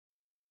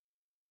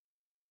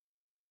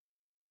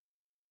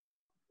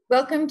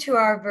Welcome to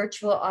our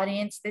virtual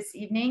audience this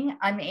evening.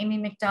 I'm Amy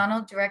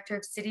McDonald, Director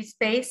of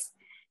CitySpace.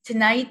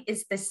 Tonight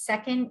is the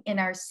second in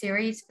our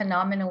series,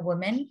 Phenomenal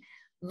Women,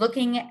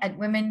 looking at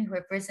women who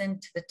have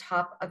risen to the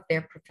top of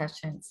their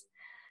professions.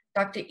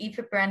 Dr.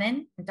 Aoife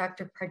Brennan and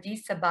Dr.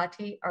 Pardis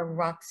Sabeti are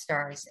rock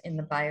stars in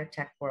the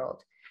biotech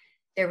world.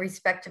 Their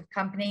respective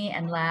company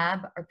and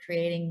lab are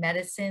creating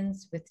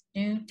medicines with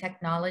new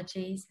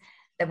technologies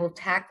that will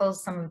tackle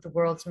some of the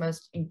world's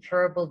most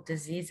incurable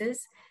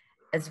diseases,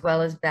 as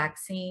well as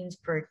vaccines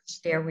for,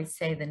 dare we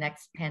say, the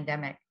next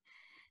pandemic.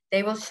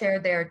 They will share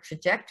their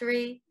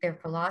trajectory, their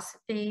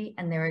philosophy,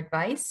 and their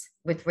advice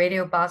with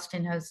Radio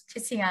Boston host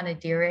Tiziana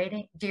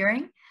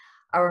Dearing,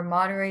 our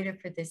moderator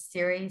for this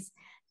series,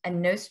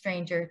 and no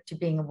stranger to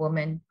being a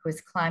woman who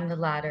has climbed the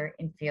ladder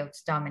in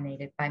fields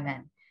dominated by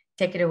men.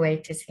 Take it away,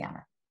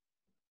 Tiziana.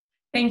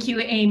 Thank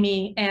you,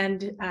 Amy.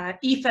 And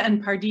Aoife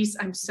and Pardis,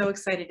 I'm so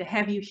excited to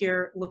have you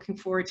here. Looking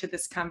forward to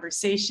this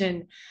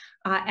conversation.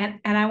 And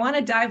I want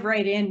to dive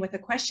right in with a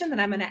question that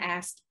I'm going to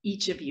ask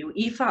each of you.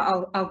 Aoife,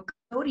 I'll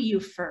go to you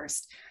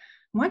first.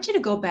 I want you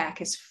to go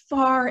back as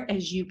far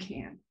as you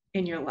can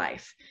in your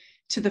life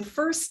to the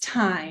first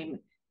time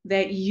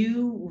that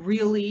you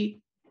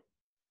really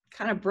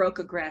kind of broke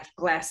a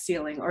glass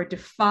ceiling or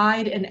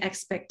defied an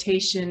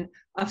expectation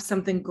of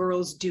something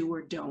girls do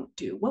or don't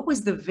do. What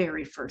was the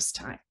very first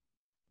time?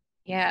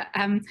 Yeah,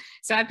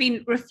 so I've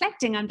been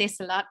reflecting on this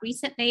a lot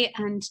recently,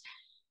 and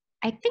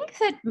I think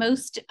that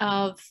most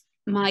of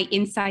my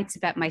insights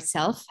about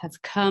myself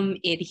have come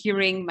in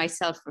hearing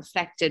myself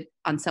reflected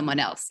on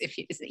someone else.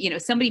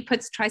 If somebody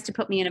tries to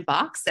put me in a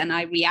box, and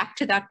I react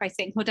to that by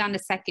saying, "Hold on a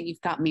second, you've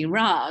got me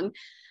wrong."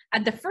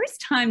 And the first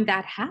time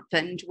that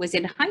happened was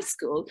in high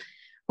school.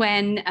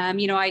 When,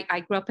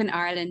 I grew up in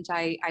Ireland.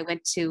 I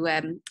went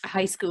to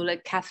high school, a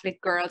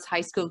Catholic girls'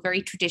 high school,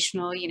 very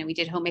traditional. We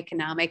did home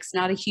economics,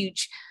 not a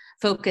huge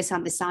focus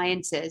on the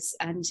sciences.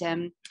 And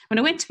when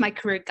I went to my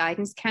career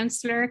guidance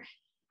counselor,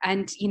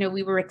 and,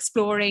 we were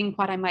exploring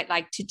what I might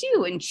like to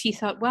do. And she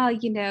thought, well,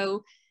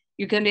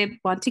 you're going to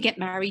want to get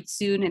married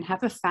soon and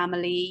have a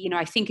family.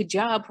 I think a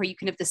job where you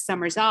can have the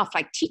summers off,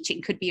 like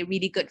teaching, could be a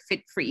really good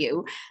fit for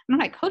you. And I'm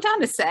like, hold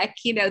on a sec,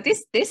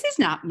 this is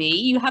not me.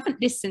 You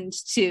haven't listened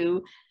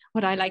to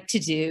what I like to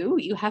do.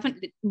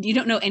 You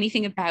don't know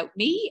anything about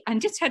me,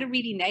 and just had a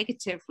really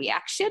negative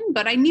reaction.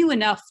 But I knew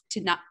enough to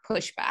not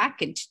push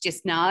back and to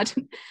just nod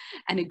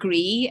and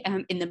agree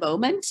in the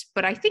moment.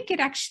 But I think it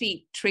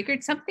actually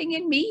triggered something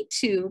in me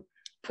to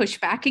push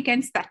back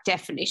against that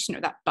definition or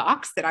that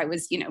box that I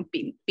was,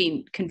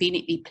 being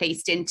conveniently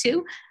placed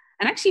into,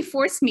 and actually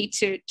forced me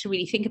to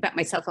really think about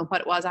myself and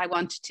what it was I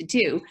wanted to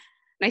do.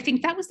 And I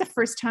think that was the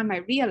first time I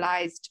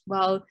realized,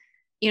 well,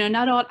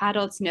 not all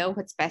adults know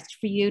what's best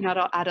for you. Not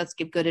all adults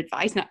give good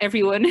advice. Not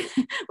everyone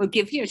will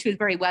give, she was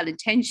very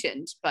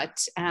well-intentioned, but,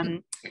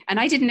 and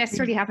I didn't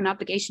necessarily have an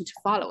obligation to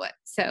follow it.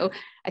 So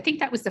I think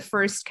that was the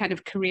first kind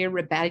of career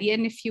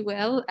rebellion, if you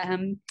will,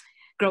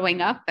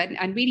 growing up,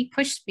 and really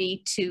pushed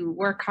me to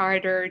work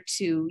harder,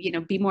 to,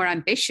 be more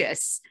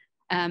ambitious.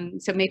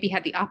 So maybe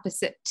had the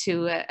opposite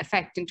to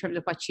effect in terms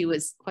of what she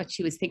was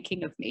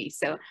thinking of me.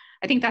 So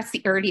I think that's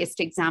the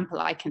earliest example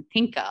I can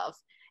think of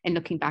in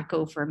looking back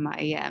over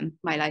my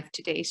my life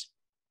to date.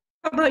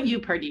 How about you,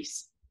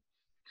 Pardis?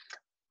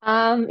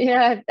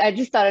 I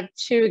just thought of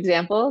two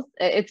examples.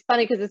 It's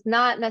funny because it's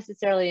not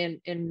necessarily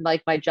in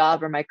like my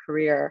job or my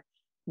career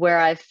where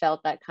I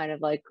felt that kind of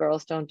like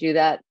girls don't do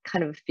that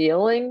kind of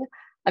feeling.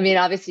 I mean,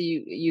 obviously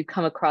you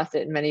come across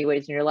it in many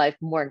ways in your life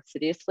more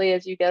insidiously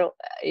as you get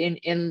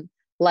in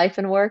life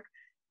and work.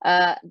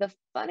 The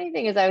funny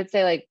thing is, I would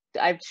say, like,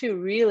 I have two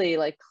really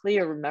like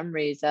clear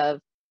memories of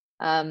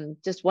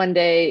just one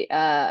day,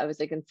 I was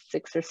like in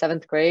 6th or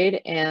 7th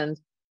grade, and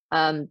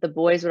the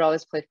boys would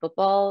always play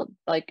football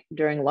like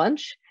during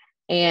lunch.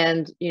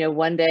 And,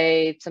 one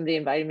day somebody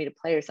invited me to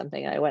play or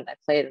something, and I went and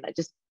I played, and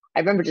I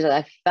remember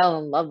I fell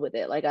in love with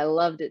it. Like, I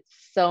loved it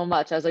so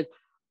much. I was like,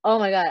 oh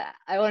my God,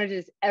 I want to do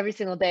this every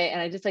single day. And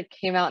I just like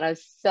came out and I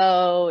was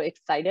so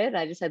excited. And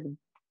I just had,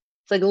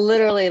 it's like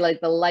literally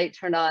like the light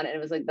turned on, and it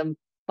was like the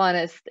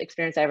funnest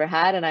experience I ever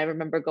had. And I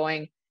remember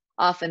going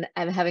off and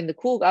having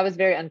I was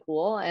very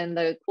uncool, and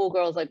the cool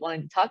girls like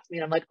wanting to talk to me,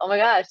 and I'm like, oh my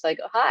gosh, like,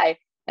 oh, hi.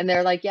 And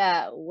they're like,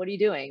 yeah, what are you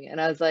doing?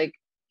 And I was like,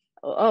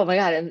 oh my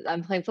God,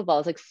 I'm playing football.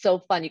 It's like so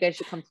fun. You guys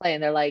should come play.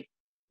 And they're like,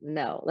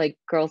 no, like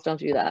girls don't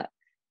do that.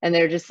 And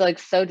they're just like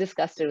so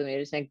disgusted with me.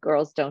 They're just like,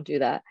 girls don't do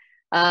that.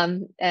 I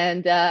mean, I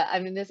don't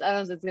know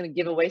if it's going to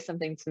give away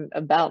something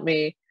about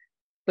me,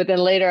 but then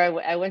later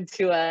I went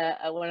to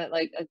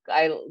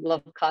I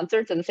love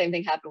concerts, and the same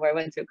thing happened where I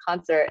went to a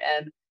concert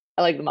and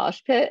I like the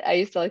mosh pit. I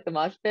used to like the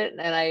mosh pit,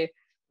 and I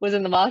was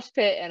in the mosh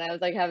pit, and I was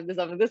like having this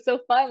is so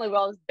fun. Like, we're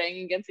all just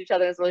banging against each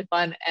other. It's really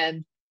fun.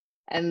 And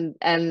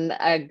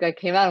I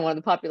came out, and one of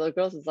the popular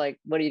girls was like,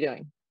 what are you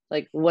doing?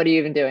 Like, what are you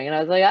even doing? And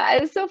I was like,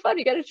 it's so fun.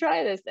 You got to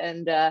try this.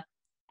 And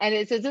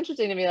it's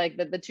interesting to me, like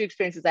the two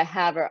experiences I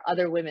have are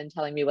other women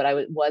telling me what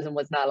I was and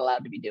was not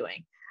allowed to be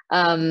doing.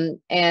 And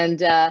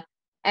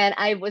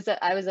I was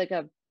like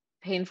a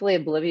painfully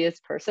oblivious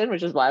person,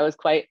 which is why I was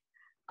quite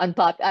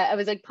I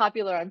was like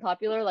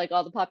unpopular, like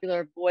all the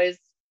popular boys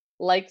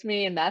liked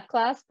me in math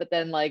class, but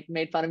then like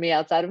made fun of me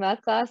outside of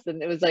math class.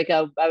 And it was like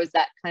I was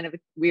that kind of a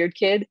weird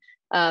kid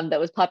that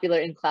was popular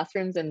in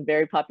classrooms and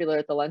very popular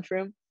at the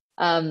lunchroom.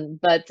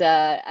 But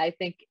I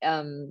think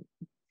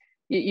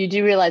you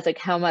do realize like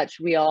how much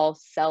we all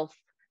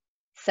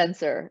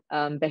self-censor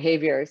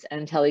behaviors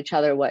and tell each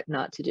other what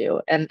not to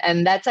do.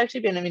 And that's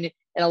actually been, I mean,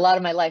 in a lot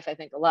of my life, I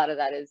think a lot of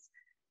that is,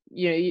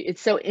 you know,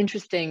 it's so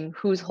interesting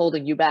who's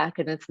holding you back,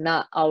 and it's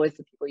not always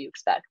the people you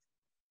expect.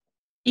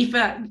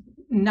 Aoife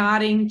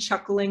nodding,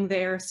 chuckling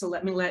there. So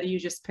let you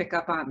just pick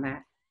up on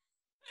that.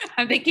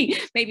 I'm thinking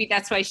maybe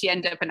that's why she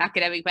ended up in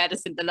academic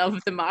medicine, the love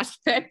of the mosh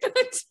pit.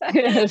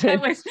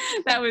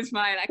 that was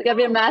mine. You gotta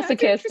be a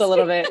masochist a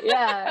little bit.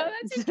 Yeah. Oh,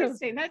 that's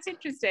interesting. That's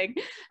interesting.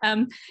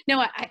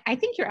 No, I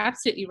think you're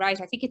absolutely right.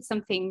 I think it's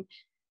something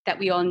that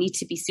we all need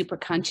to be super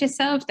conscious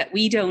of, that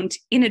we don't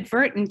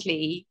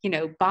inadvertently, you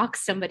know,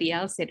 box somebody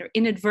else in or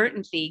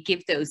inadvertently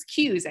give those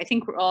cues. I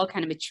think we're all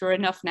kind of mature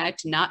enough now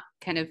to not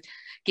kind of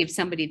give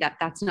somebody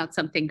that's not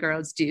something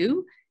girls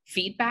do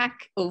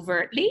feedback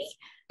overtly.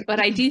 But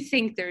I do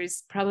think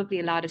there's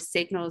probably a lot of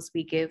signals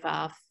we give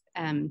off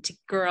to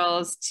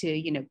girls, to,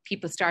 you know,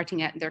 people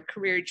starting out in their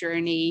career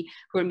journey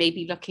who are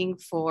maybe looking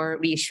for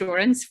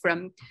reassurance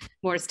from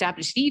more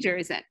established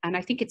leaders. And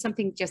I think it's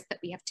something just that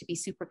we have to be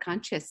super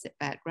conscious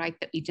about, right?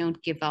 That we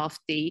don't give off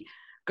the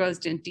girls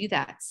don't do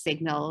that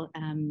signal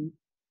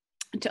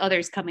to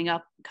others coming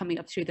up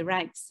through the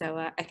ranks. So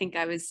I think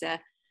I was,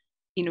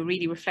 you know,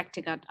 really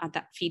reflecting on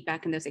that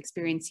feedback and those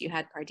experiences you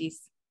had,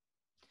 Pardis.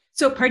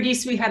 So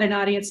Pardis, we had an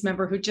audience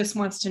member who just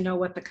wants to know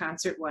what the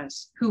concert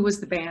was. Who was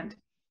the band?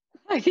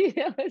 I'm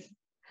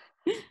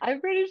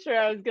pretty sure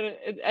I think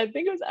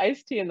it was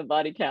Ice-T and the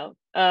Body Count.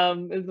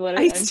 Is what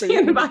Ice-T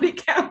and the Body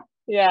Count.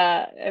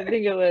 Yeah, I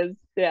think it was,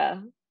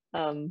 yeah.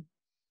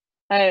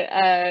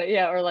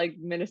 Or like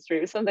Ministry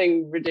or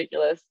something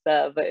ridiculous.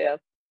 But yeah.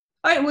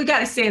 All right, we got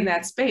to stay in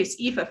that space.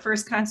 Aoife,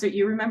 first concert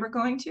you remember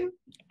going to?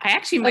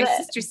 My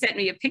sister sent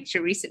me a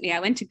picture recently. I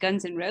went to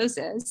Guns N'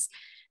 Roses.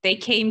 They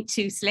came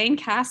to Slane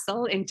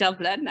Castle in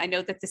Dublin. I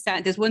know that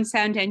there's one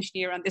sound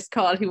engineer on this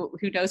call who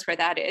knows where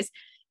that is,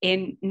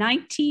 in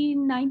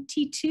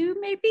 1992,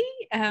 maybe.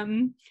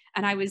 And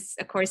I was,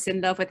 of course,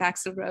 in love with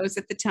Axl Rose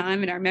at the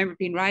time. And I remember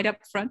being right up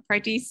front,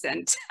 Pardis,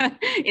 and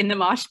in the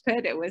mosh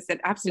pit. It was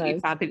an absolutely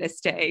fabulous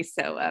day.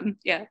 So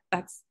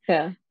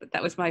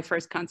that was my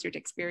first concert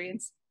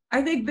experience.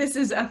 I think this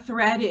is a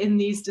thread in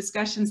these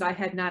discussions I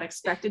had not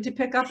expected to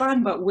pick up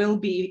on, but will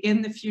be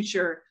in the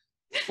future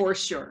for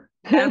sure.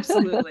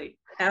 Absolutely.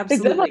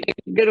 Absolutely.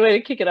 Good way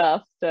to kick it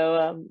off.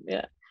 So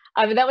yeah.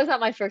 I mean, that was not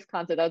my first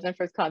concert. That was my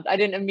first concert. I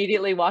didn't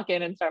immediately walk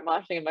in and start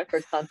moshing in my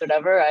first concert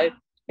ever.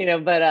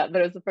 But it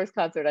was the first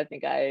concert I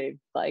think I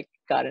like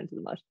got into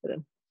the mosh pit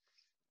in.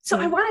 So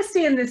I want to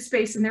stay in this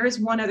space, and there is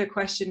one other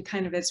question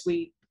kind of as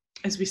we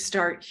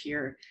start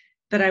here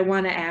that I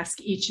want to ask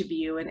each of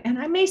you, and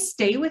I may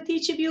stay with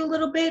each of you a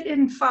little bit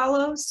and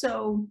follow.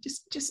 So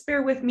just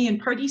bear with me.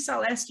 And Pardis,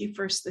 I'll ask you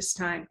first this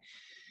time.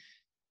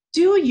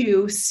 Do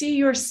you see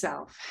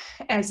yourself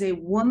as a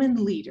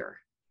woman leader,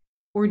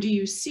 or do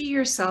you see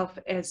yourself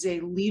as a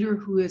leader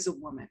who is a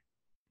woman?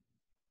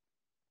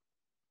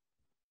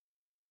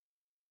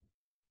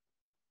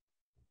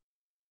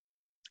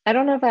 I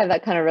don't know if I have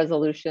that kind of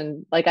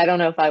resolution. Like, I don't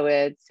know if I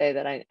would say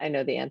that I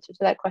know the answer to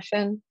that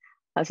question.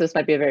 So this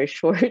might be a very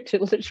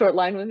short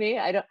line with me.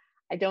 I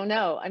don't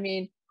know. I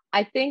mean,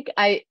 I think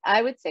I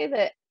would say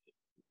that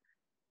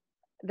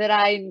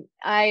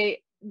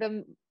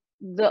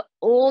the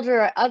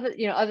older, other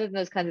than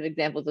those kinds of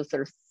examples of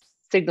sort of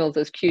signals,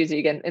 those cues that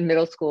you get in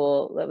middle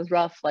school, that was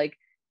rough. Like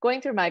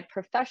going through my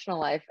professional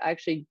life, I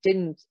actually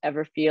didn't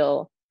ever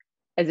feel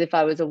as if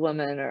I was a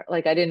woman, or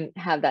like I didn't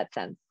have that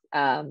sense.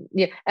 And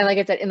like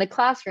I said, in the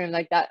classroom,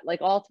 like that,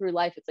 like all through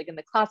life, it's like in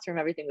the classroom,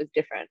 everything was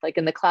different. Like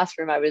in the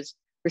classroom, I was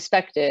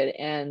respected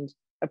and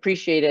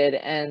appreciated,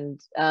 and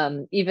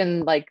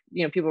even like,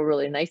 people were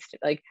really nice to,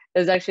 like,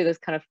 there's actually this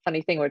kind of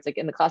funny thing where it's like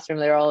in the classroom,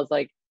 they're all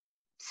like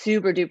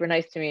super duper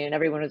nice to me and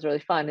everyone was really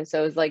fun. And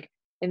so it was like,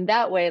 in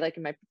that way, like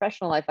in my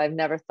professional life, I've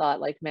never thought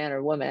like man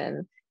or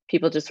woman.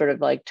 People just sort of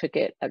like took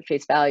it at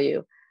face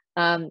value.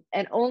 And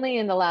only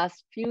in the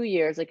last few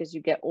years, like as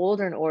you get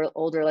older and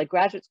older, like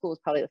graduate school was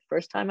probably the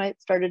first time I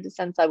started to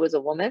sense I was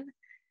a woman.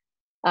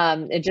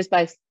 And just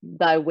by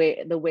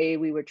the way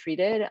we were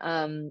treated,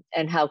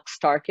 and how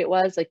stark it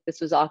was. Like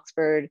this was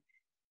Oxford,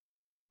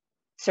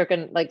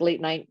 circa like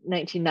late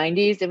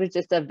 1990s. It was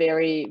just a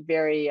very,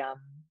 very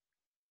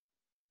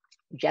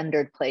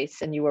gendered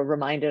place, and you were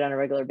reminded on a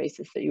regular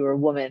basis that you were a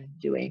woman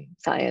doing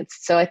science.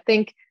 So I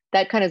think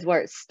that kind of is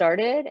where it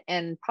started,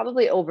 and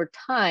probably over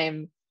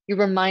time you're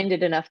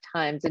reminded enough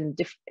times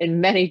in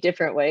many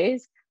different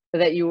ways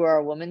that you are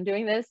a woman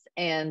doing this.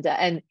 And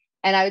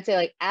I would say,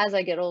 like, as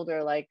I get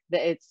older, like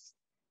it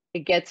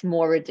gets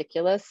more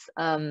ridiculous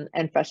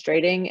and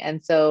frustrating.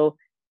 And so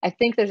I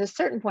think there's a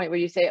certain point where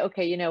you say,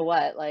 okay, you know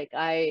what, like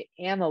I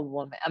am a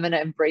woman, I'm going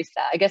to embrace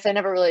that. I guess I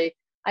never really,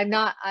 I'm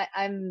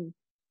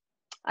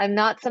I'm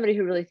not somebody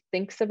who really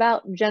thinks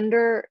about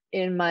gender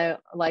in my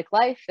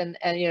life, and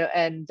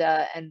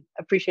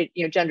appreciate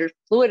gender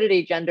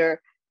fluidity,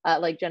 gender I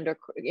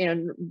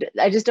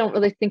just don't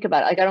really think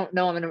about it. Like, I don't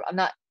know. I'm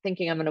not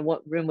thinking I'm in a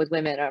room with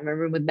women or I'm in a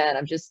room with men.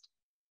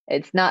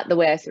 It's not the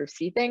way I sort of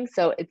see things.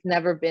 So it's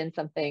never been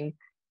something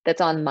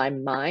that's on my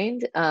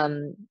mind.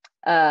 And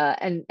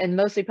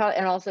mostly probably,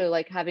 and also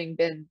like having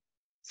been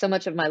so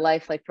much of my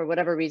life, like for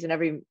whatever reason,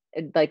 every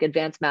like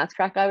advanced math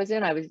track I was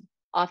in, I was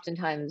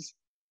oftentimes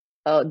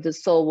the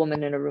sole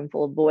woman in a room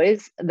full of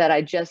boys, that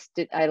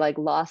I like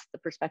lost the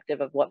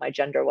perspective of what my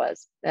gender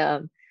was.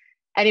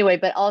 Anyway,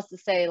 but also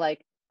say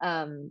like,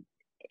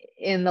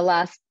 in the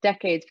last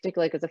decades,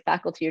 particularly like as a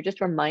faculty, you're just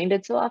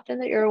reminded so often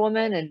that you're a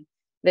woman, and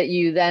that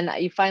you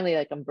finally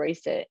like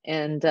embrace it.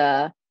 And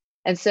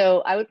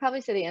so I would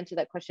probably say the answer to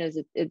that question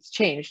is it's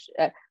changed.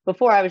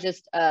 Before I was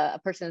just a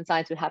person in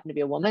science who happened to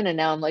be a woman, and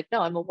now I'm like, no,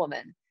 I'm a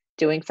woman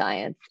doing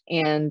science,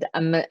 and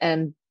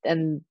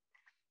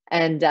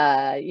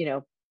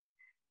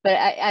but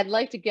I'd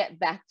like to get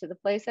back to the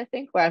place, I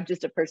think, where I'm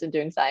just a person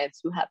doing science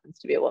who happens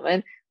to be a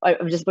woman.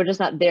 We're just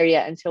not there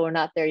yet. Until we're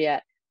not there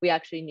yet, we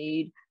actually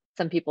need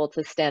some people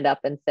to stand up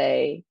and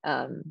say,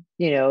 to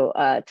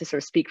sort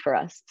of speak for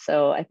us.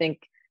 So I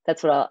think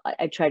that's what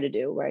I try to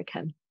do where I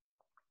can.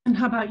 And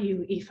how about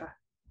you, Aoife?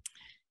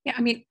 Yeah,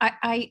 I mean,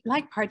 I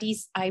like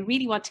Pardis. I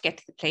really want to get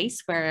to the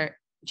place where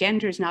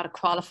gender is not a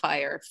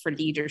qualifier for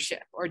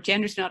leadership, or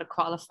gender is not a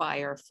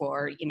qualifier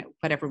for,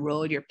 whatever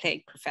role you're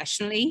playing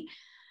professionally.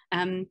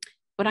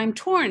 But I'm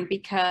torn,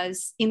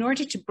 because in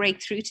order to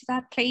break through to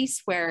that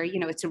place where,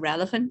 it's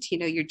irrelevant,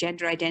 your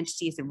gender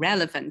identity is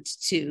irrelevant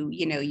to,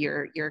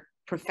 your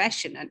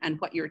profession and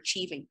what you're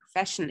achieving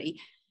professionally,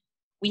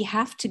 we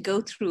have to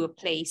go through a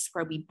place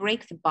where we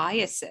break the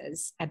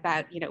biases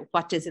about,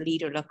 what does a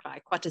leader look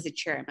like? What does a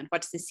chairman?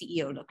 What does a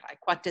CEO look like?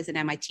 What does an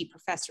MIT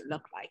professor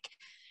look like?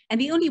 And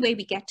the only way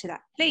we get to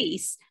that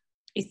place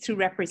is through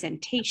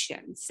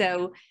representation.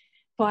 So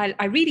while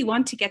I really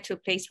want to get to a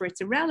place where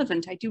it's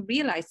irrelevant, I do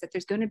realize that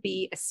there's going to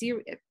be a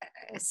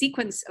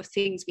sequence of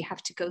things we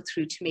have to go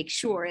through to make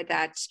sure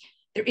that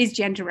there is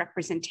gender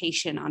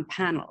representation on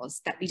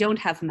panels, that we don't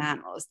have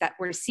manels, that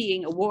we're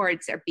seeing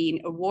awards are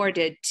being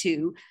awarded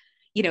to,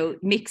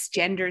 mixed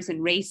genders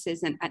and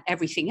races and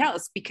everything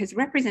else, because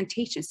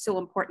representation is so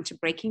important to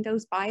breaking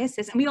those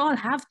biases. And we all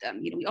have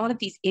them, we all have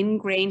these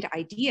ingrained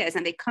ideas,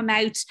 and they come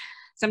out.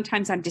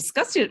 Sometimes I'm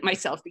disgusted at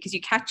myself because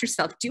you catch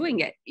yourself doing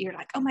it. You're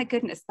like, oh my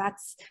goodness,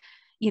 that's,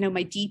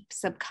 my deep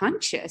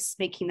subconscious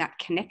making that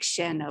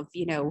connection of,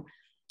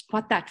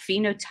 what that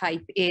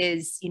phenotype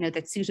is,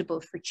 that's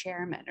suitable for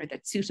chairman, or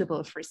that's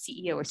suitable for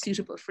CEO, or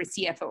suitable for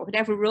CFO, or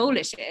whatever role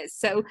it is.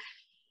 So,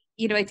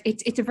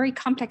 it's a very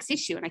complex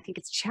issue, and I think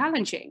it's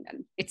challenging,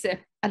 and it's a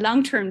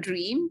long-term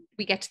dream.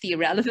 We get to the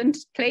irrelevant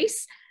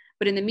place.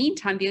 But in the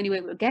meantime, the only way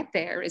we'll get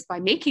there is by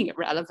making it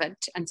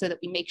relevant, and so that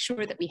we make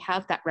sure that we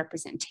have that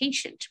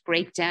representation to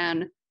break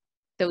down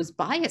those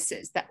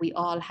biases that we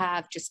all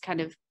have, just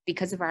kind of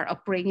because of our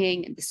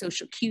upbringing and the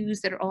social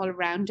cues that are all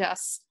around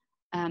us.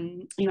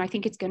 I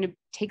think it's going to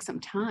take some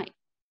time.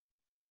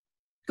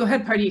 Go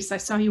ahead, Pardis. I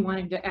saw you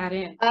wanting to add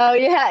in. Oh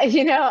yeah,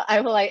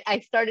 I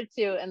started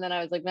to, and then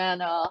I was like, man,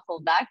 no, I'll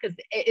hold back, because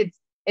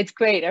it's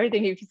great.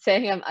 Everything you're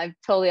saying, I'm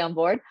totally on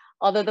board.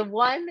 Although the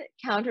one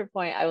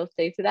counterpoint I will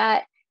say to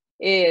that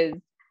is,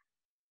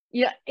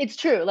 it's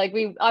true. Like,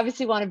 we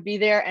obviously want to be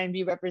there and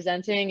be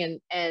representing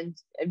and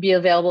be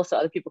available so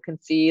other people can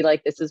see,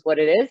 like, this is what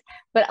it is,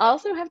 but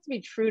also have to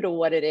be true to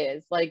what it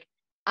is. Like,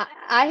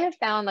 I have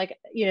found, like,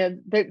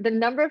 the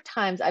number of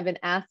times I've been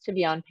asked to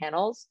be on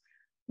panels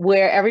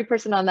where every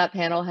person on that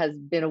panel has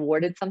been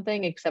awarded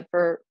something except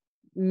for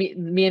me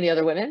and the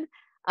other women.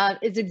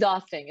 It's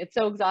exhausting. It's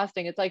so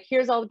exhausting. It's like,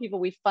 here's all the people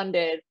we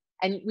funded,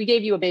 and we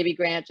gave you a baby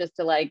grant just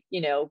to, like,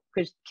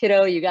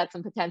 kiddo, you got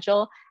some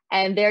potential.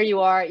 And there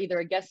you are, either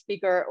a guest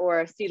speaker or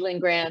a seedling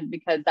grant,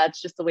 because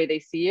that's just the way they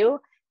see you.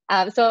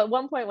 So at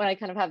one point when I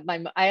kind of have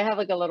I have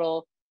like a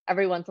little,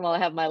 every once in a while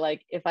I have my,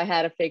 like, if I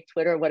had a fake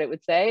Twitter, what it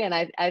would say. And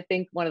I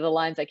think one of the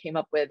lines I came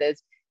up with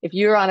is, if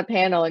you're on a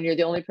panel and you're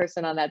the only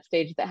person on that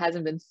stage that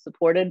hasn't been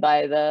supported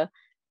by the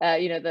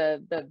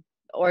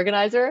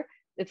organizer,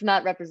 it's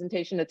not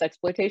representation, it's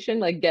exploitation.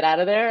 Like, get out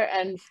of there.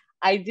 And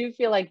I do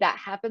feel like that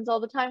happens all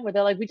the time, where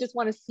they're like, we just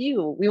want to see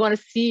you. We want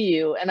to see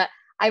you. And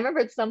I remember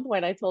at some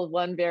point I told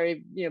one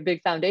very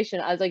big foundation,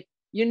 I was like,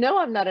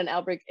 I'm not an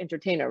Outbreak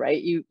entertainer, right?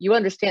 You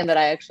understand that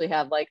I actually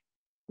have, like,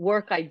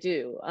 work I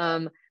do,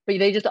 but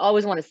they just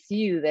always want to see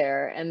you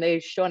there, and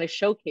they want to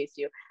showcase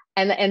you.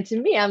 And to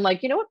me, I'm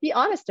like, be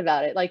honest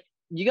about it. Like,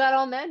 you got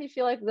all men, you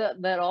feel like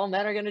that all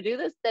men are going to do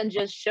this, then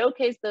just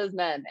showcase those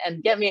men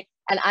and get me.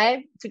 And I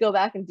have to go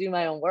back and do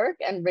my own work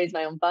and raise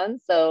my own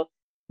funds. So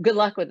good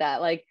luck with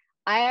that. Like,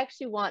 I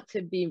actually want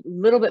to be a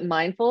little bit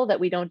mindful that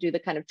we don't do the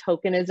kind of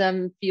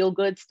tokenism, feel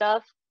good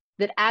stuff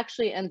that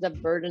actually ends up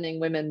burdening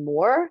women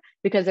more,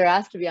 because they're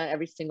asked to be on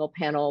every single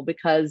panel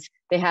because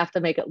they have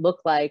to make it look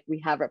like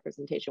we have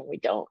representation when we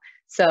don't.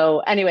 So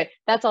anyway,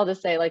 that's all to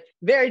say, like,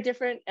 very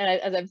different. And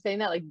as I'm saying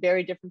that, like,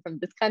 very different from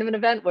this kind of an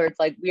event where it's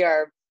like, we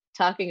are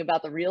talking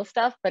about the real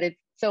stuff, but it's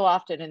so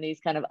often in these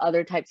kind of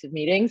other types of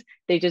meetings,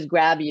 they just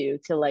grab you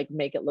to like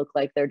make it look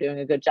like they're doing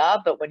a good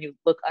job. But when you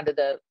look under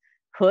the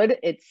hood,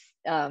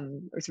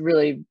 it's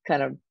really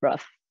kind of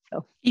rough.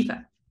 So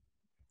Aoife.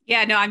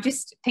 Yeah, no, I'm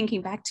just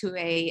thinking back to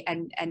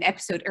an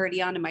episode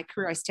early on in my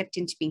career. I stepped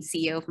into being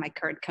CEO of my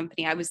current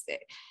company. I was the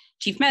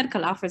chief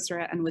medical officer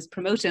and was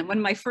promoted. And one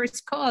of my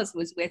first calls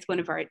was with one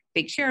of our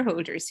big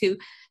shareholders who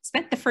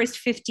spent the first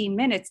 15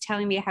 minutes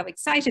telling me how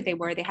excited they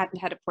were. They hadn't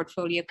had a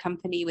portfolio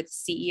company with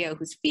a CEO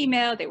who's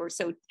female. They were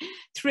so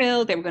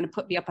thrilled. They were going to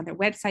put me up on their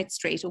website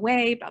straight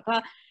away, blah,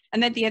 blah.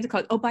 And then at the end of the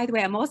call, oh, by the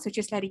way, I'm also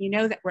just letting you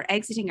know that we're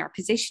exiting our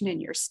position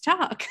in your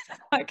stock.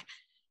 Like,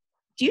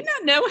 do you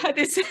not know how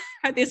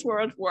this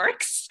world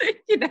works?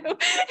 You know,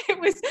 it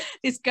was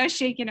this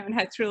gushing, you know, and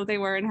how thrilled they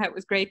were and how it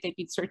was great. They'd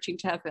been searching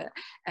to have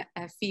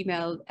a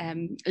female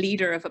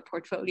leader of a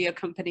portfolio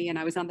company. And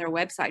I was on their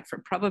website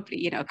for probably,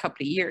 you know, a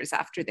couple of years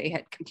after they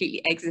had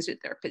completely exited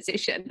their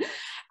position.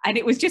 And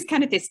it was just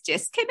kind of this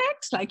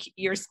disconnect, like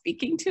you're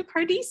speaking to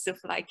Pardis, of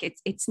like,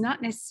 it's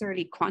not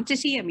necessarily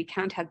quantity, and we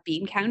can't have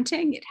bean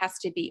counting. It has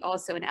to be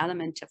also an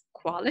element of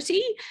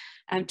quality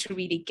to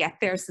really get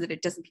there, so that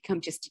it doesn't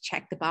become just to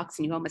check the box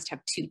and you almost have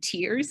two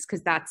tiers,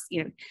 because that's,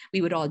 you know,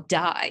 we would all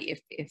die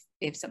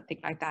if something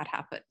like that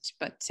happened.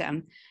 But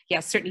yeah,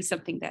 certainly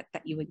something that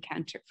you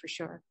encounter for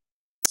sure.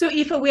 So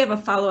Aoife, we have a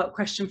follow-up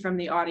question from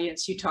the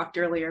audience. You talked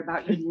earlier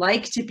about you'd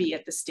like to be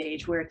at the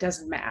stage where it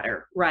doesn't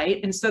matter, right?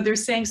 And so they're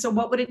saying, so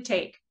what would it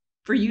take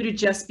for you to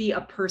just be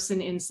a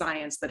person in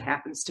science that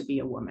happens to be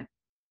a woman?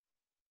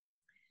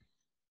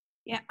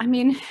 Yeah, I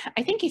mean,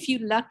 I think if you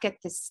look at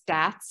the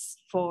stats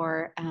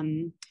for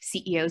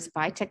CEOs of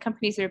biotech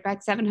companies, there are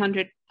about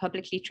 700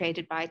 publicly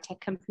traded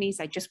biotech companies.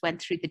 I just went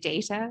through the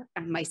data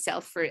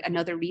myself for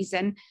another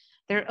reason.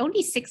 There are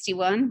only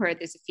 61 where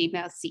there's a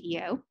female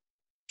CEO.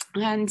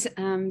 And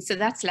so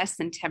that's less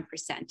than 10%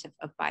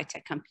 of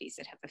biotech companies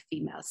that have a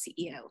female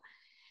CEO.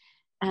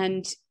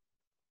 And,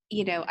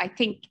 you know, I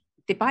think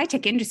the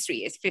biotech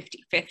industry is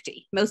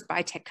 50-50. Most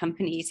biotech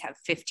companies have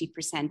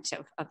 50%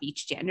 of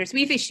each gender. So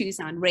we have issues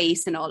on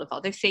race and all of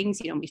other things.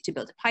 You know, we have to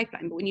build a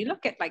pipeline. But when you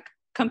look at like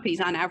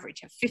companies on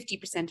average have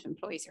 50% of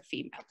employees are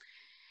female.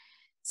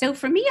 So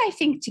for me, I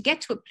think to get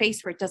to a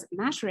place where it doesn't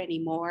matter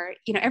anymore,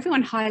 you know,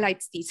 everyone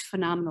highlights these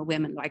phenomenal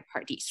women like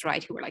Pardis,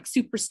 right? Who are like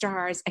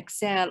superstars,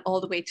 excel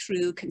all the way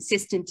through,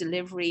 consistent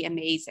delivery,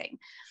 amazing.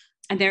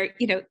 And they're,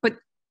 you know, but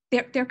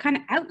they're kind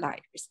of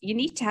outliers. You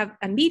need to have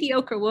a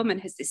mediocre woman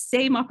has the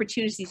same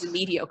opportunities as a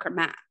mediocre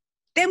man.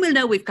 Then we'll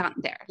know we've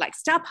gotten there. Like,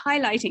 stop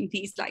highlighting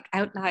these like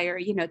outlier,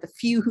 you know, the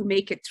few who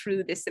make it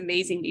through this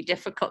amazingly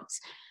difficult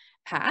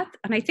path.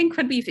 And I think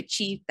when we've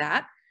achieved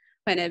that,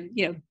 when a,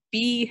 you know,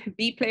 B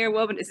player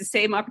woman is the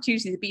same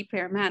opportunity as a B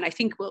player man, I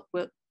think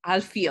I'll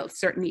feel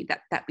certainly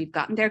that we've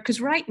gotten there. Because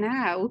right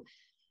now,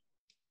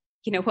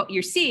 you know, what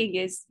you're seeing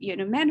is, you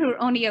know, men who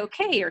are only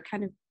okay are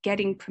kind of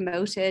getting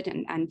promoted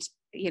and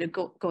you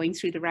know, going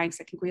through the ranks.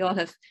 I think we all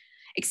have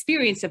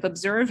experience of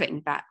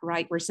observing that,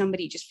 right? Where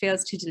somebody just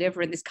fails to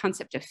deliver and this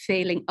concept of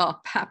failing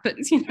up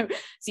happens, you know.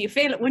 So you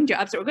fail at one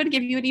job, so we're going to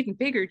give you an even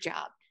bigger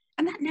job.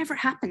 And that never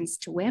happens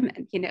to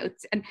women, you know.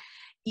 And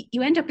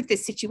you end up with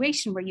this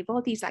situation where you've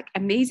all these like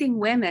amazing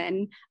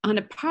women on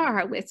a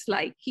par with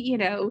like, you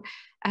know,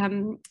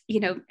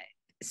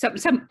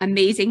 some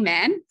amazing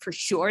men, for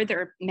sure.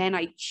 There are men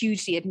I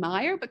hugely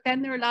admire, but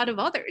then there are a lot of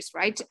others,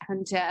 right?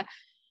 And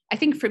I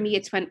think for me,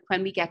 it's when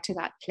we get to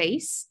that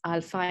place,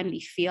 I'll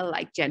finally feel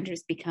like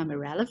gender's become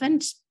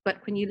irrelevant. But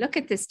when you look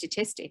at the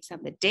statistics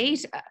and the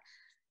data,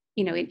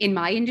 you know, in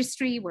my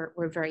industry,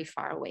 we're very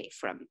far away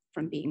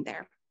from being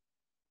there.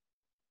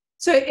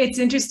 So it's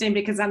interesting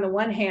because on the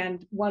one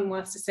hand, one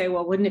wants to say,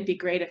 well, wouldn't it be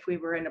great if we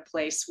were in a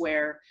place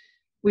where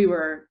we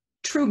were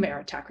true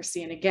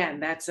meritocracy? And again,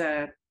 that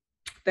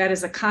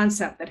is a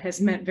concept that has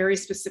meant very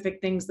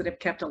specific things that have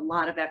kept a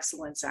lot of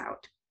excellence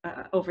out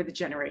over the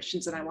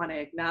generations. And I want to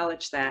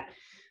acknowledge that.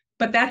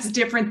 But that's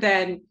different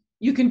than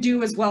you can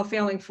do as well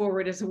failing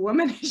forward as a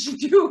woman as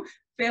you do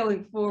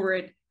failing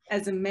forward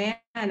as a man.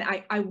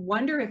 I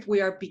wonder if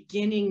we are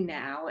beginning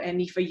now, and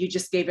Aoife, you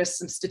just gave us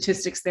some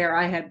statistics there.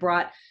 I had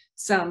brought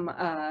some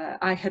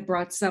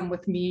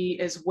with me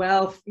as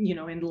well, you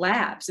know, in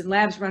labs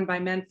run by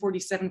men,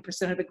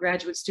 47% of the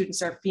graduate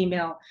students are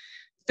female,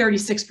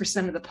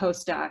 36% of the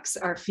postdocs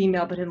are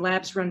female, but in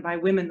labs run by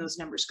women, those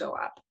numbers go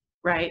up,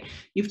 right?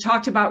 You've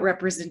talked about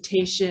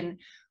representation.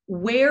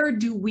 Where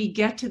do we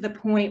get to the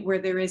point where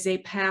there is a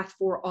path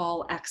for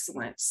all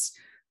excellence?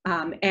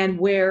 And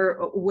where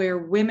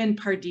women,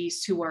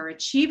 Pardis, who are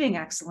achieving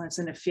excellence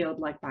in a field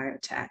like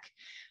biotech,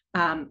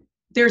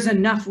 there's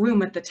enough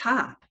room at the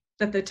top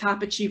that the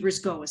top achievers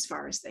go as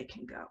far as they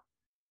can go.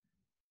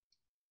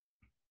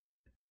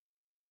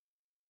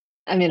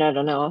 I mean, I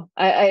don't know.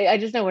 I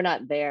just know we're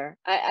not there.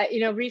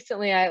 You know,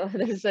 recently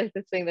there's like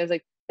this thing,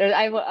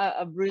 I have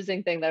a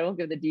bruising thing that I won't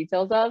give the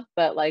details of,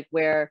 but like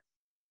where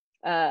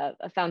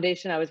a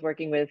foundation I was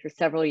working with for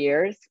several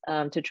years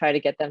to try to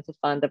get them to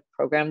fund a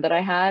program that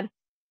I had,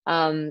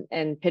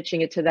 and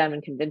pitching it to them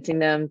and convincing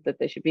them that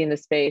they should be in the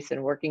space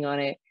and working on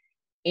it.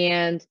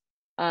 And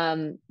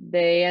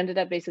they ended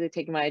up basically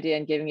taking my idea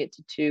and giving it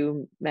to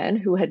two men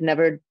who had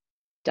never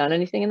done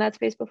anything in that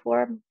space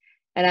before.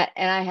 And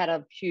I had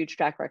a huge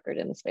track record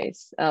in the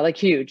space, like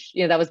huge.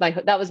 You know,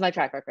 that was my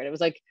track record. It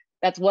was like,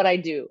 that's what I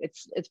do.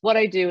 It's what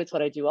I do. It's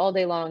what I do all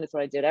day long. It's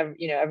what I did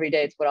every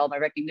day. It's what all my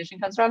recognition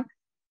comes from.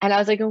 And I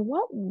was like, in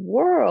what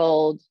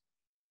world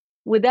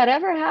would that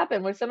ever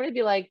happen? Would somebody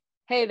be like,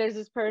 hey, there's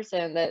this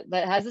person that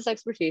has this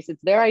expertise.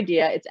 It's their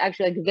idea. It's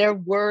actually like their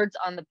words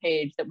on the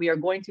page that we are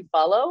going to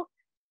follow,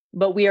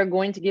 but we are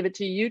going to give it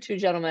to you two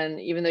gentlemen,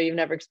 even though you've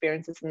never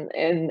experienced this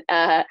in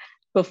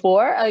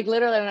before. Like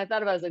literally, when I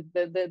thought about it,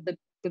 it was like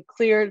the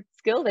clear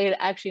skill they had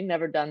actually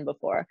never done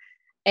before.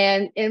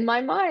 And in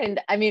my mind,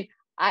 I mean,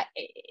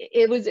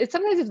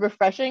 sometimes it's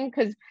refreshing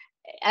because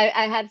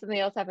I had something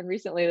else happen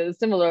recently that was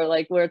similar,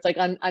 like where it's like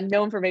on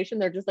no information,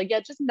 they're just like, yeah,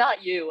 just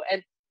not you.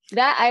 And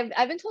that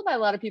I've been told by a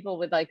lot of people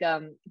with like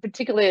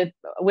particularly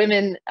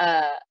women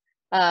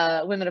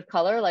of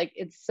color, like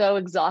it's so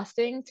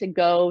exhausting to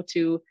go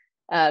to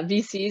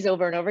VCs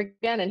over and over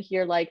again and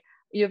hear like,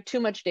 you have too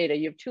much data,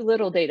 you have too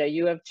little data,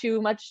 you have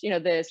too much,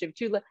 this, you have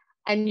too little,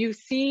 and you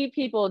see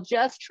people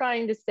just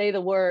trying to say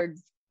the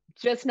words,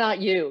 just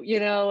not you,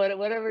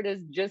 whatever it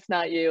is, just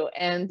not you.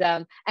 And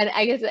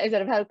I guess I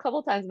said I've had a couple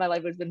of times in my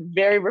life where it's been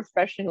very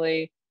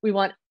refreshingly, we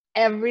want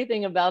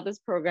everything about this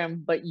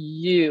program but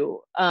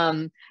you. I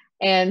mean,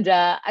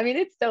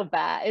 it's so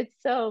bad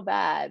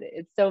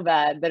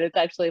that it's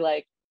actually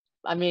like,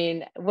 I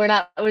mean, we're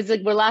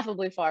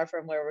laughably far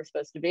from where we're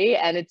supposed to be,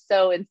 and it's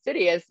so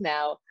insidious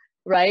now,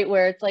 right?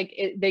 Where it's like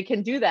they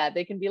can do that.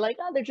 They can be like,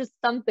 oh, there's just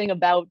something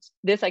about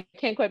this, I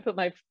can't quite put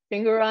my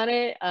finger on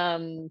it,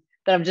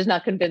 that I'm just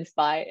not convinced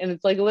by. And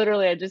it's like,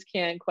 literally, I just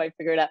can't quite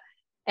figure it out.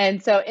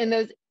 And so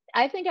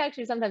I think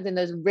actually sometimes in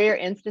those rare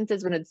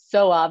instances when it's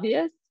so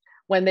obvious,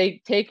 when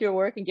they take your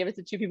work and give it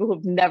to two people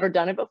who've never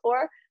done it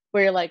before,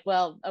 where you're like,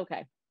 well,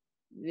 okay,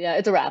 yeah,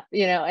 it's a wrap,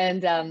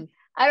 and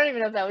I don't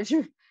even know if that was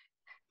your,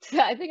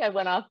 I think I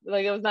went off,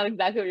 like it was not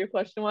exactly what your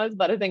question was,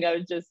 but I think I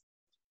was just.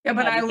 Yeah,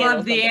 but I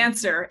love the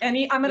answer. And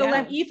I'm going to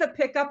let Aoife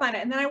pick up on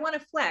it. And then I want to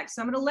flex.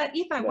 So I'm going to let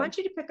Aoife, I want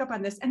you to pick up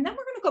on this. And then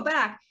we're going to go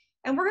back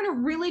and we're going to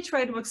really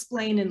try to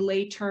explain in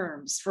lay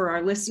terms for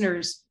our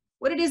listeners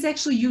what it is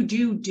actually you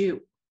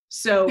do.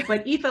 So,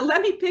 but Aoife,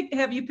 let me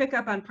have you pick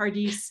up on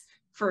Pardis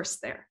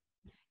first there.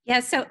 Yeah,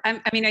 so I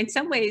mean, in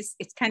some ways,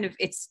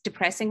 it's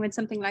depressing when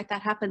something like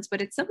that happens,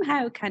 but it's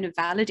somehow kind of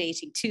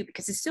validating too,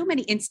 because there's so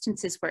many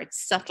instances where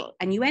it's subtle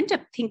and you end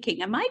up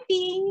thinking, am I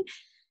being,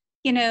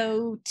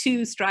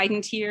 too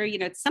strident here?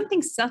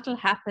 Something subtle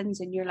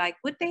happens and you're like,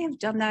 would they have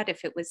done that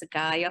if it was a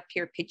guy up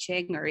here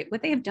pitching, or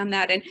would they have done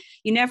that? And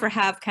you never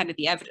have kind of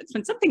the evidence.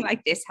 When something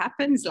like this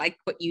happens, like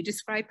what you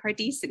described,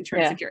 Pardis, in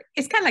terms of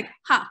it's kind of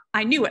like,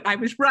 I knew it, I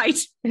was right.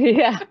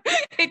 Yeah.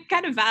 It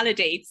kind of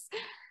validates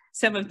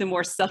some of the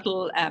more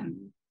subtle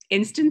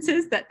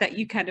instances that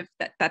you kind of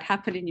that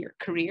happen in your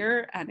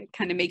career, and it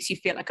kind of makes you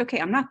feel like, okay,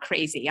 I'm not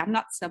crazy. I'm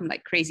not some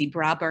like crazy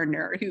bra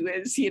burner who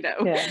is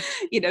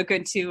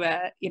going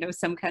to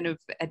some kind of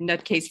a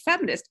nutcase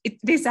feminist.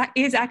 This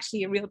is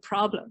actually a real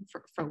problem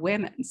for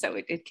women, so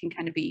it can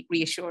kind of be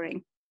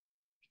reassuring.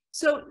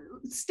 So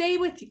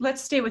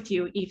let's stay with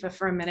you, Aoife,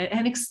 for a minute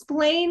and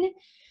explain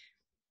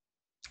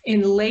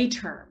in lay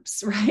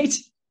terms, right,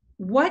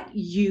 what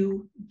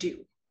you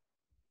do.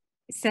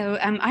 So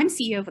I'm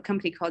CEO of a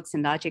company called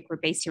Synlogic. We're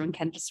based here in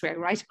Kendall Square,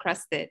 right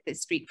across the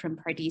street from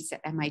Pardis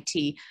at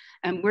MIT.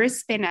 We're a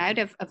spin out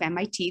of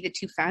MIT. The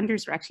two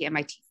founders were actually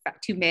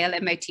two male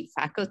MIT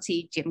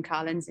faculty, Jim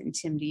Collins and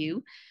Tim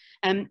Liu.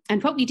 And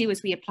what we do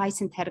is we apply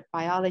synthetic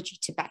biology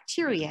to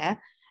bacteria.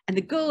 And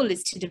the goal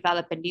is to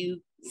develop a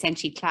new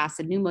essentially class,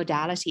 a new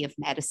modality of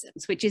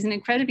medicines, which is an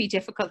incredibly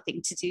difficult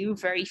thing to do.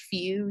 Very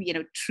few,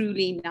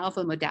 truly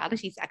novel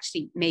modalities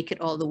actually make it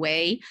all the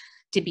way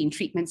to being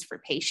treatments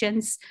for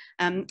patients.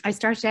 I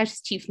started out as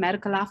chief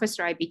medical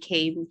officer. I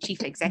became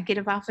chief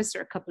executive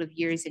officer a couple of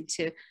years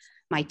into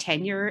my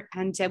tenure.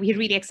 And we had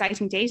really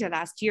exciting data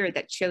last year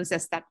that shows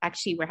us that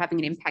actually we're having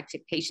an impact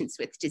in patients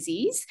with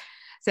disease.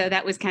 So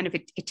that was kind of,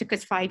 it took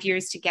us 5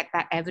 years to get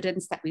that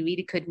evidence that we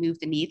really could move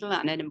the needle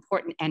on an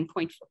important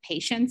endpoint for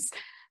patients.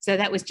 So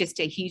that was just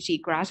a hugely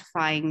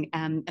gratifying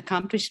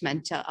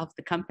accomplishment of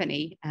the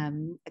company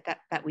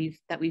that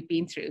we've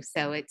been through.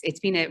 So it's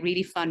been a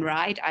really fun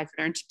ride. I've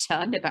learned a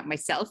ton about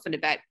myself and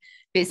about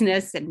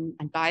business and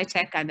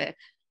biotech. I'm a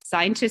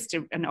scientist,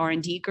 an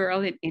R&D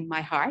girl in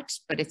my heart,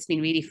 but it's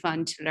been really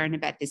fun to learn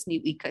about this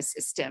new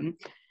ecosystem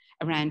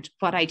around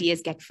what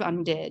ideas get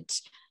funded,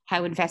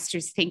 how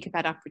investors think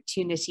about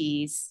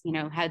opportunities,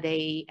 how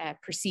they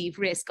perceive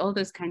risk. All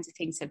those kinds of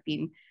things have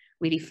been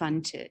really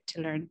fun to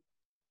learn.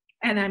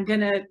 And I'm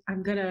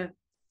gonna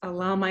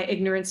allow my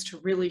ignorance to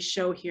really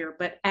show here,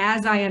 but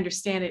as I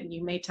understand it, and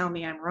you may tell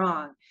me I'm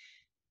wrong,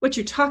 what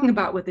you're talking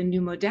about with the new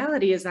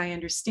modality, as I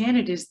understand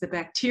it, is the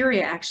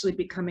bacteria actually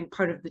becoming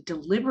part of the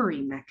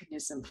delivery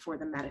mechanism for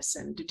the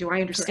medicine. Do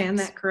I understand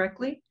that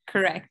correctly?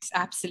 Correct,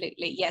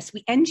 absolutely. Yes,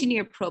 we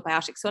engineer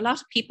probiotics. So a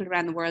lot of people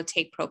around the world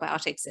take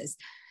probiotics as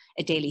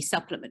a daily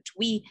supplement.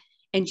 We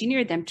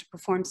engineer them to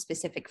perform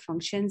specific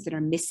functions that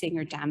are missing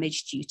or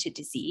damaged due to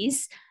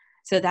disease.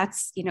 So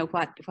that's, you know,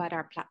 what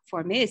our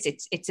platform is.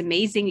 It's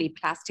amazingly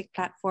plastic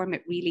platform.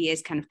 It really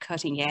is kind of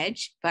cutting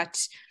edge, but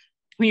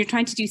when you're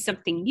trying to do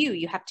something new,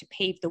 you have to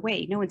pave the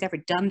way. No one's ever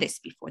done this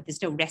before.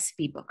 There's no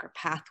recipe book or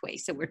pathway.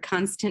 So we're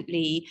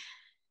constantly,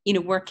 you know,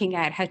 working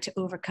out how to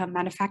overcome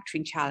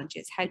manufacturing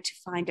challenges, how to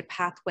find a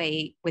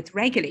pathway with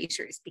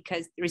regulators,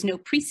 because there is no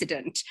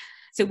precedent.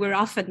 So we're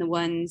often the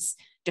ones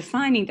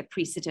defining the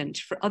precedent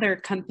for other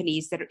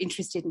companies that are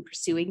interested in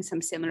pursuing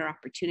some similar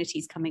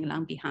opportunities coming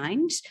along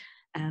behind.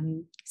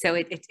 So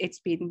it's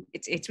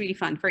really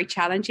fun, very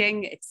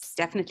challenging. It's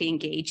definitely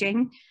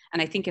engaging.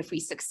 And I think if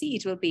we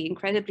succeed, will be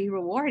incredibly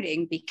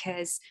rewarding,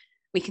 because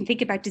we can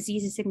think about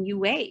diseases in new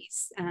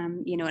ways,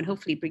 you know, and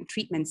hopefully bring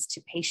treatments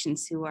to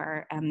patients who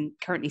are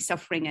currently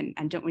suffering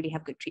and don't really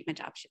have good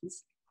treatment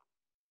options.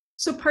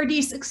 So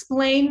Pardis,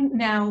 explain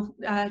now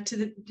to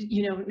the,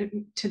 you know,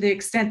 to the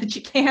extent that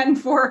you can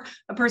for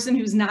a person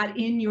who's not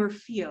in your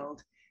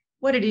field,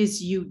 what it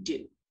is you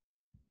do.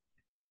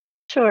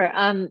 Sure.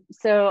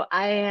 So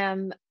I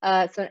am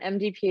an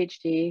MD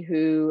PhD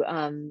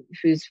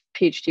whose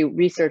PhD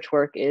research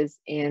work is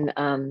in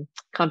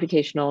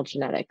computational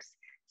genetics.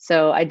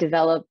 So I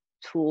develop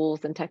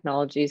tools and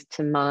technologies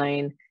to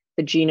mine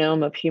the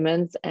genome of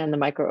humans and the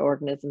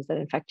microorganisms that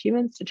infect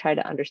humans to try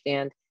to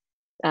understand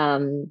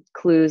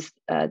clues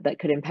that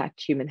could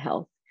impact human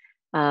health.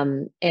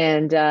 And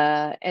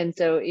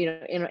so, you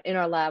know, in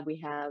our lab, we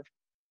have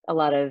a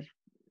lot of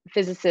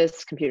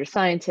physicists, computer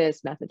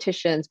scientists,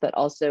 mathematicians, but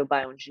also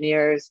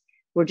bioengineers.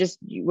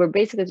 We're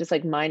basically just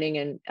like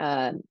mining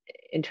and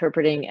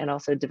interpreting and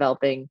also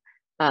developing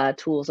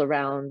tools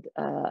around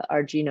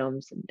our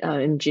genomes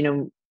and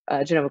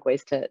genomic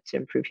ways to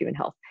improve human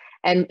health.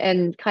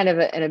 And kind of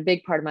a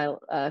big part of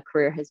my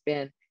career has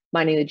been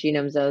mining the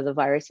genomes of the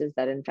viruses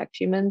that infect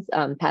humans,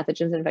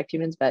 pathogens that infect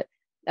humans. But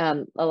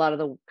a lot of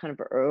the kind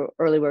of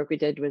early work we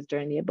did was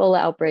during the Ebola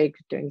outbreak,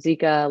 during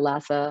Zika,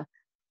 Lassa,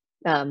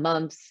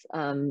 mumps,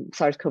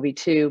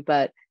 SARS-CoV-2,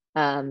 but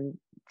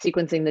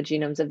sequencing the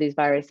genomes of these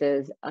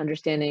viruses,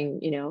 understanding,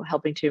 you know,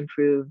 helping to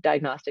improve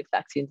diagnostics,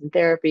 vaccines, and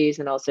therapies,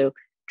 and also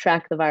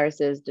track the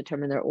viruses,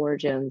 determine their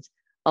origins,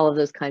 all of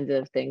those kinds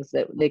of things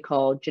that they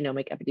call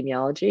genomic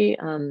epidemiology,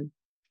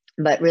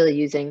 but really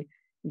using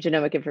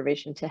genomic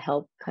information to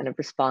help kind of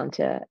respond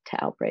to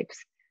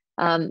outbreaks.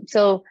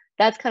 So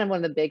that's kind of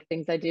one of the big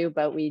things I do,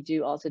 but we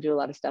do also do a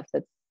lot of stuff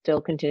that's still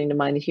continuing to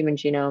mine the human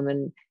genome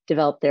and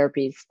develop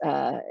therapies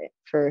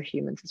for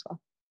humans as well.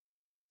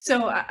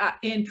 So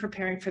in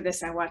preparing for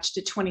this, I watched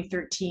a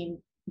 2013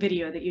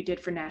 video that you did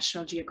for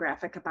National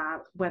Geographic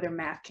about whether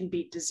math can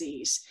beat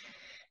disease.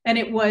 And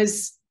it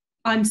was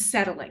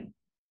unsettling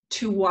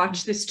to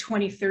watch this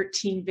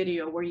 2013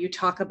 video where you were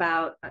talking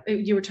about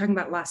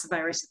Lassa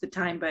virus at the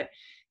time, but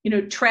you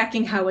know,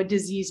 tracking how a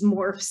disease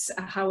morphs,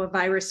 how a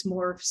virus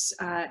morphs.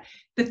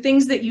 The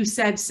things that you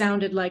said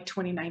sounded like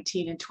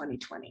 2019 and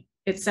 2020.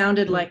 It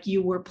sounded like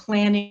you were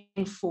planning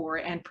for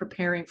and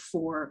preparing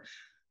for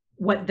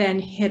what then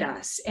hit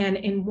us. And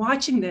in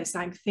watching this,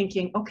 I'm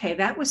thinking, okay,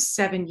 that was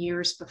 7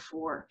 years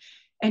before,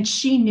 and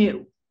she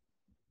knew.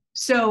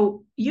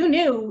 So you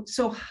knew,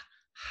 so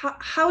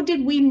how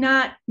did we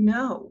not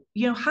know?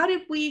 You know,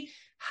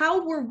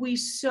 how were we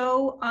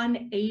so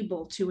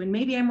unable to, and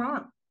maybe I'm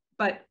wrong,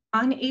 but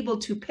unable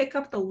to pick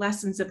up the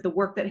lessons of the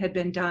work that had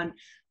been done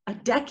a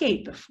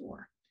decade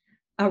before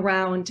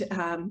around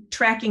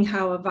tracking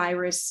how a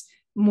virus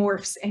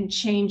morphs and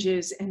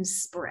changes and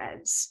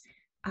spreads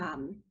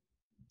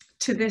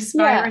to this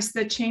virus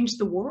that changed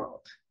the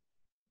world?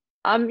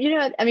 You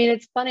know, I mean,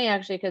 it's funny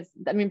actually, because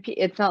I mean,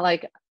 it's not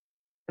like,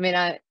 I mean,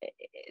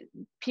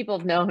 people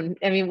have known,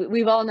 I mean,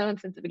 we've all known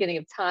since the beginning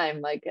of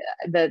time, like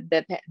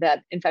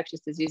that infectious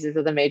diseases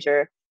are the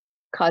major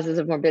causes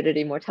of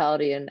morbidity,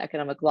 mortality, and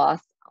economic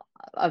loss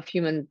of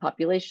human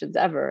populations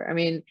ever. I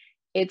mean,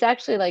 it's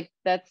actually like,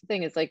 that's the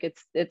thing, it's like,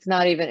 it's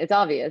not even, it's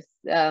obvious.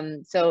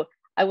 So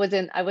I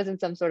wasn't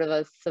some sort of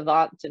a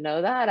savant to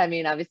know that. I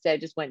mean, obviously I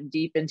just went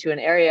deep into an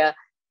area.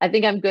 I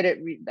think I'm good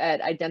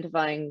at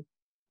identifying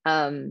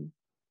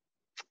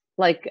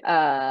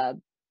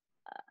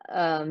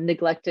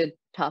neglected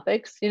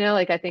topics, you know,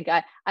 like I think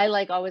I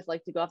like always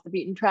like to go off the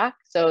beaten track.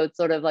 So it's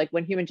sort of like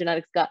when human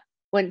genetics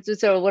when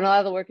a lot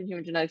of the work in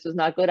human genetics was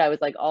not good, I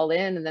was like all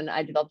in, and then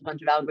I developed a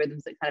bunch of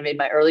algorithms that kind of made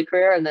my early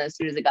career. And then as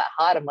soon as it got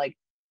hot, I'm like,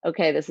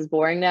 okay, this is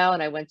boring now.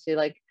 And I went to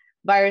like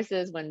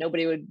viruses when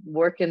nobody would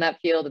work in that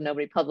field and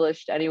nobody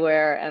published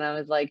anywhere. And I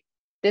was like,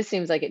 this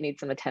seems like it needs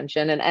some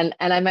attention. And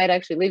I might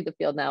actually leave the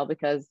field now,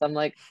 because I'm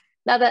like,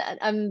 now that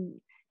I'm,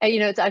 you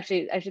know, it's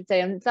actually, I should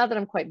say, it's not that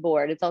I'm quite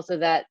bored. It's also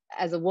that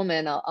as a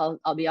woman,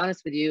 I'll be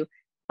honest with you,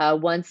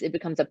 once it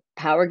becomes a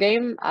power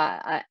game,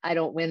 I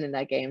don't win in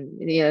that game.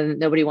 You know,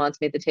 nobody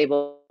wants me at the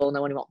table.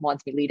 No one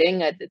wants me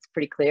leading. It's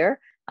pretty clear.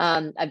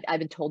 I've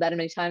been told that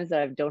many times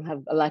that I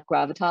lack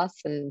gravitas,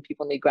 and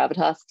people need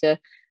gravitas to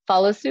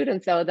follow suit.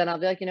 And so then I'll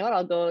be like, you know what,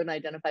 I'll go and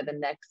identify the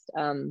next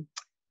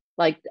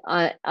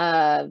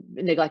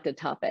neglected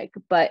topic.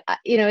 But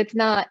you know,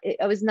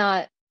 I was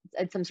not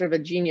some sort of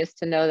a genius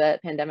to know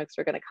that pandemics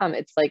are going to come.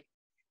 It's like,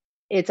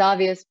 it's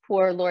obvious.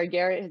 Poor Laura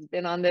Garrett has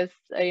been on this,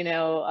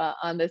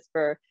 on this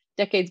for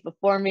decades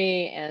before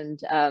me, and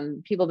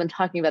people have been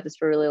talking about this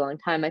for a really long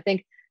time. I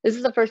think this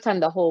is the first time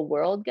the whole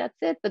world gets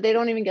it, but they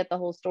don't even get the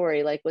whole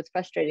story. Like, what's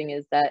frustrating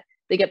is that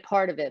they get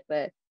part of it,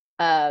 but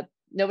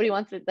nobody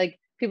wants to, like,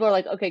 people are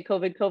like, okay,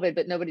 COVID,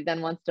 but nobody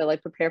then wants to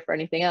like prepare for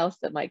anything else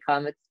that might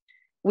come.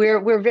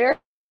 We're very,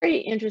 very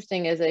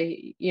interesting as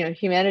a,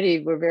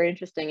 humanity. We're very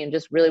interesting and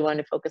just really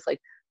wanting to focus like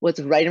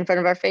what's right in front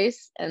of our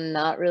face and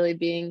not really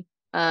being,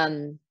 I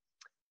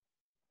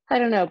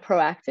don't know,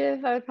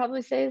 proactive, I would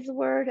probably say is the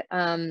word.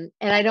 And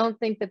I don't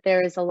think that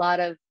there is a lot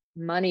of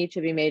money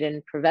to be made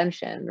in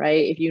prevention,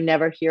 right? If you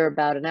never hear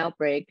about an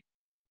outbreak,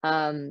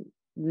 no,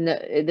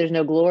 there's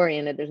no glory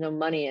in it, there's no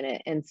money in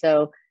it. And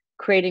so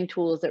creating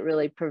tools that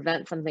really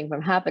prevent something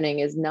from happening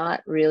is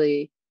not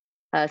really,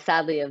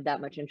 sadly, of that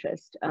much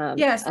interest.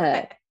 Yes,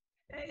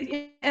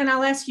 and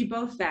I'll ask you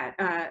both that.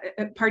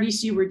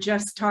 Pardis, you were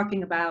just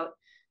talking about,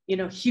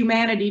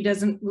 humanity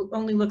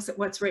only looks at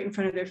what's right in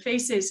front of their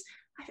faces.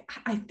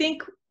 I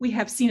think we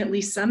have seen at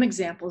least some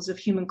examples of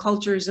human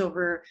cultures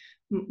over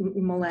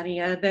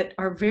millennia that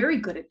are very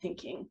good at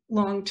thinking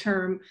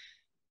long-term.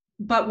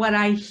 But what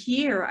I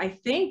hear, I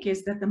think,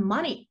 is that the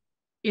money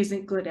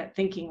isn't good at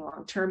thinking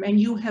long-term. And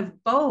you have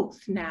both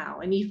now,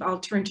 and Aoife, I'll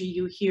turn to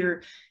you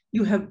here.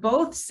 You have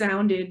both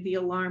sounded the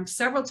alarm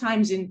several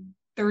times in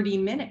 30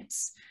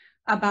 minutes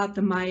about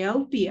the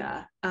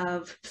myopia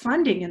of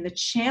funding and the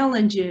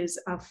challenges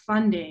of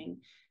funding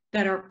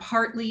that are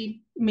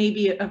partly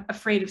maybe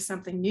afraid of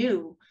something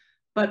new,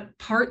 but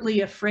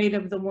partly afraid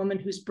of the woman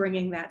who's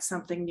bringing that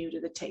something new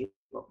to the table.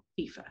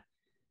 Aoife.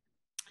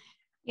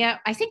 Yeah,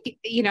 I think,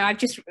 I've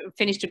just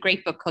finished a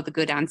great book called The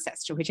Good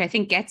Ancestor, which I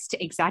think gets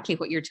to exactly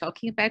what you're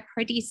talking about,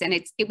 Pardis. And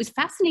it was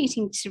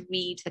fascinating to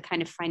read the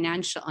kind of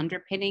financial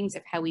underpinnings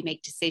of how we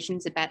make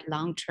decisions about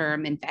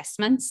long-term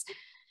investments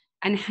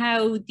and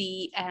how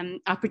the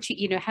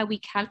opportunity, how we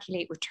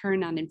calculate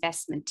return on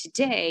investment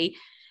today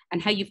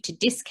and how you have to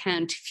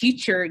discount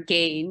future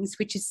gains,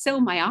 which is so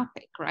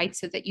myopic, right?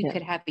 So that you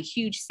could have a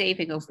huge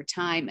saving over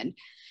time. And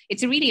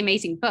it's a really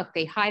amazing book.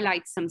 They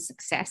highlight some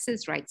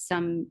successes, right?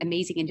 Some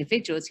amazing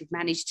individuals who've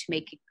managed to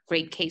make a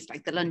great case,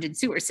 like the London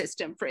sewer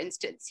system, for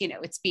instance. It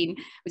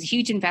was a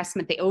huge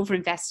investment. They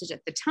overinvested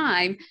at the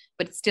time,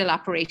 but it's still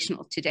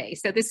operational today.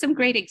 So there's some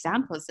great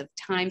examples of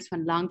times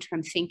when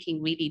long-term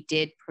thinking really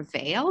did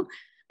prevail,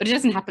 but it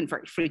doesn't happen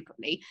very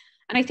frequently.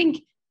 And I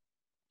think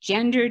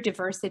gender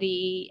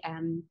diversity,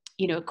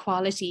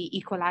 equality,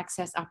 equal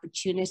access,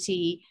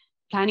 opportunity,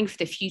 planning for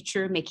the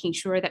future, making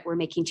sure that we're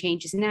making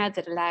changes now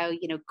that allow,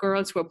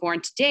 girls who are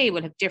born today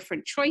will have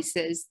different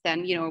choices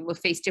than, will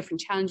face different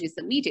challenges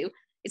than we do.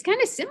 It's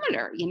kind of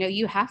similar.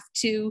 You have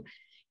to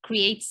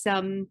create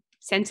some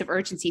sense of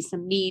urgency,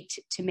 some need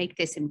to make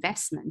this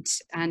investment,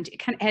 and it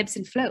kind of ebbs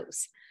and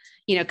flows.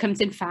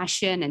 Comes in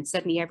fashion and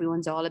suddenly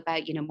everyone's all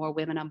about, more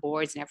women on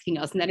boards and everything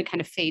else. And then it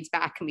kind of fades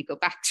back and we go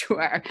back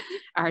to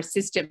our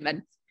system.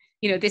 And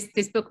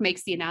this book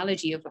makes the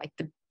analogy of like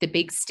the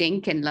big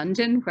stink in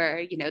London,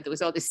 where there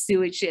was all this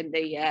sewage in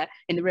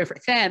the River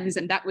Thames,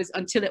 and that was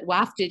until it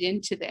wafted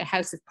into the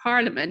House of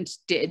Parliament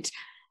did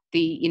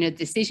the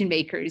decision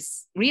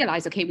makers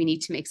realize, okay, we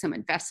need to make some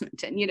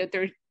investment. And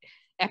there are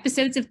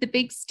episodes of the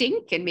big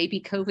stink, and maybe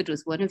COVID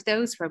was one of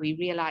those, where we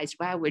realized,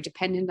 wow, we're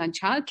dependent on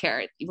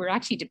childcare. We're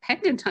actually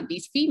dependent on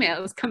these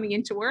females coming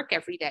into work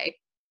every day.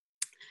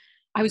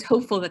 I was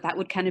hopeful that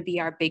would kind of be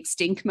our big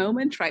stink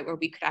moment, right, where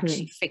we could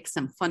actually fix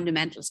some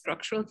fundamental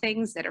structural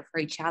things that are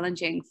very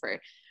challenging for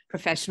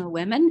professional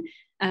women.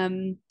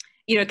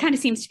 It kind of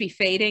seems to be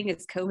fading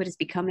as COVID is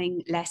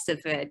becoming less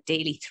of a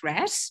daily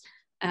threat.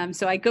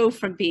 So I go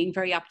from being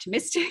very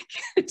optimistic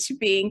to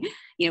being,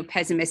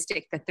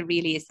 pessimistic that there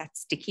really is that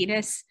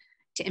stickiness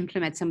to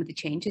implement some of the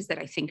changes that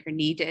I think are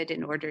needed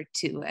in order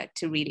to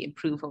really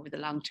improve over the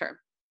long term.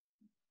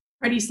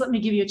 Pardis, let me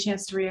give you a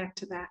chance to react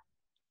to that.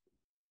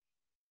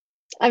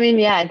 I mean,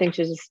 yeah, I think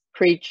she just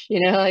preach,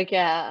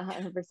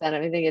 100%.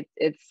 I think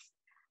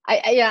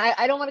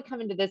I don't want to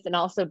come into this and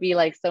also be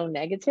like so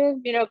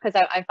negative, because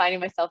I'm finding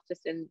myself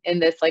just in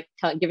this, like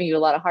giving you a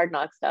lot of hard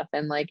knock stuff.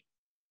 And like,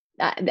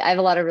 I have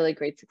a lot of really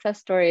great success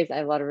stories. I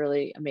have a lot of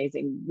really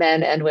amazing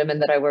men and women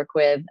that I work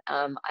with.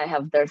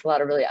 There's a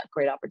lot of really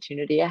great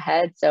opportunity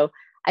ahead. So,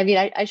 I mean,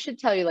 I should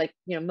tell you, like,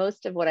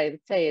 most of what I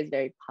would say is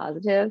very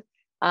positive.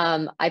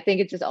 I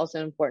think it's just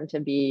also important to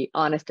be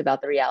honest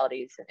about the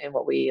realities and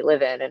what we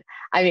live in. And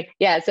I mean,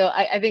 yeah, so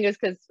I think it was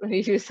because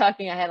when she was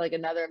talking, I had like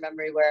another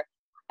memory where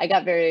I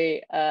got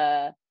very,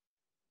 I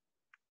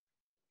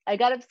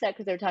got upset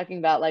because they were talking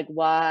about like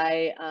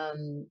why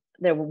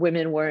there were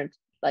women weren't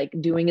like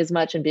doing as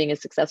much and being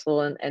as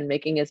successful and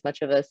making as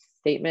much of a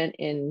statement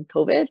in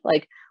COVID.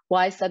 Like,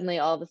 why suddenly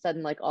all of a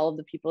sudden, like all of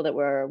the people that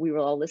we were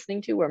all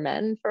listening to were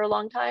men for a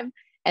long time.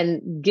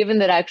 And given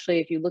that actually,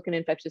 if you look in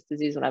infectious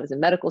disease, when I was in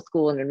medical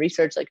school and in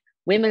research, like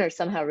women are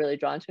somehow really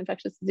drawn to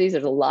infectious disease.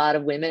 There's a lot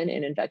of women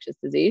in infectious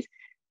disease,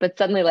 but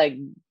suddenly like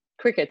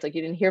crickets, like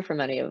you didn't hear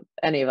from any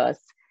of us.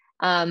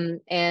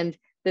 And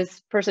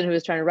this person who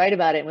was trying to write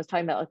about it and was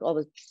talking about like all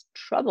the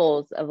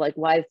troubles of like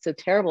why it's so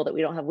terrible that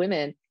we don't have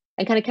women,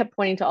 and kind of kept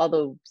pointing to all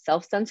the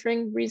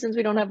self-censoring reasons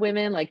we don't have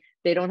women, like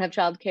they don't have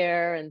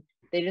childcare and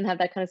they didn't have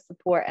that kind of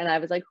support. And I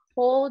was like,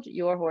 hold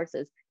your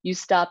horses, you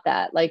stop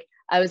that. Like,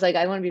 I was like,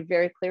 I want to be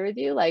very clear with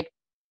you. Like,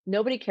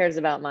 nobody cares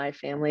about my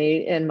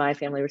family and my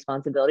family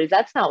responsibilities.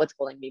 That's not what's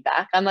holding me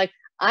back. I'm like,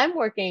 I'm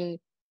working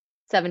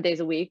 7 days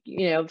a week,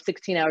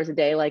 16 hours a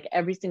day, like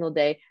every single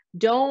day.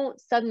 Don't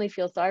suddenly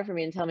feel sorry for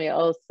me and tell me,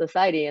 oh,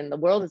 society and the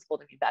world is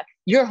holding me back.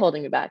 You're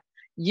holding me back.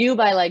 You,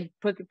 by like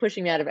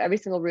pushing me out of every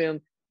single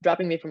room,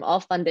 dropping me from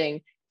all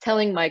funding,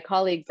 telling my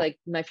colleagues, like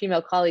my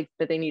female colleagues,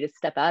 that they need to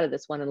step out of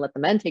this one and let the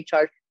men take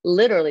charge,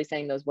 literally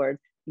saying those words,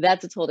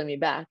 that's what's holding me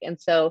back. And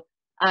so,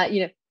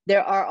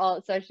 there are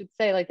all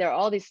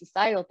these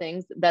societal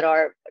things that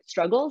are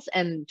struggles,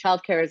 and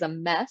childcare is a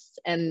mess,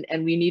 and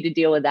we need to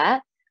deal with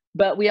that.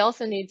 But we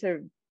also need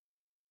to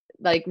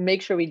like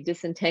make sure we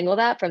disentangle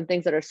that from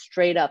things that are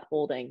straight up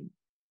holding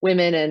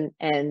women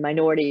and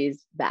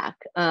minorities back.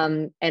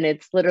 And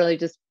it's literally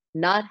just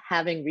not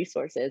having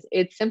resources.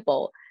 It's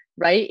simple,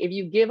 right? If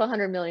you give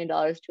 $100 million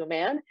to a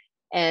man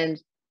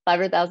and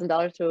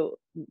 $500,000 to,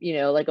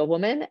 like a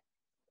woman,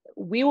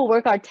 we will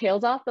work our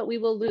tails off, but we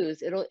will lose.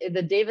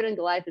 The David and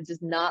Goliath is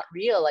just not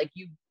real. Like,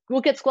 you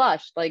will get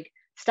squashed. Like,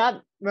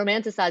 stop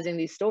romanticizing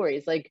these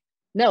stories. Like,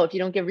 no, if you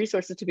don't give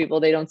resources to people,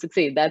 they don't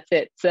succeed. That's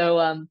it.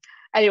 So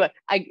anyway,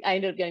 I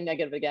ended up getting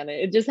negative again.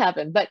 It just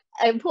happened. But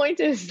my point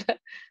is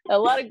a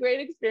lot of great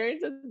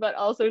experiences, but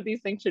also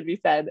these things should be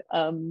said.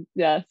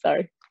 Yeah,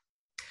 sorry.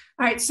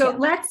 All right, so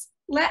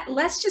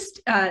let's just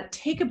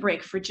take a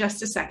break for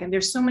just a second.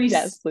 There's so many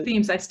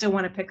themes I still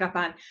want to pick up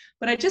on,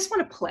 but I just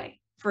want to play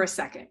for a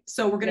second.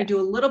 So we're going to do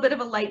a little bit of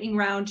a lightning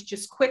round,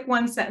 just quick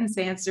 1-sentence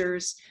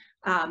answers.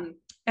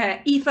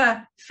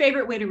 Aoife,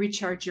 favorite way to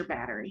recharge your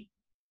battery?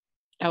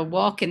 A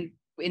walk in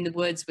the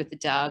woods with the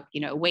dog,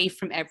 away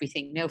from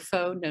everything, no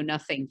phone, no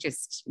nothing,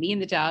 just me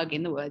and the dog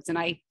in the woods. And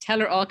I tell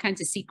her all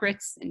kinds of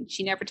secrets and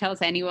she never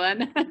tells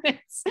anyone.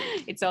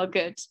 It's all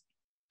good.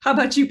 How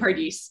about you,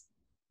 Pardis?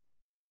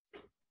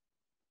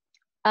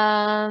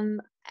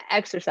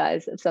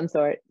 Exercise of some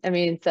sort. I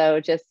mean,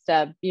 so just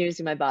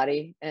using my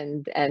body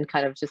and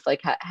kind of just like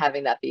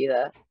having that be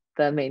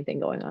the main thing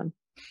going on.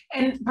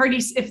 And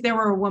Pardis, if there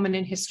were a woman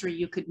in history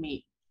you could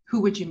meet, who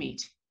would you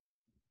meet?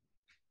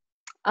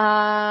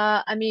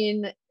 I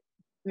mean,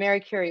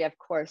 Mary Curie, of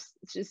course.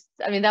 It's just,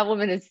 I mean, that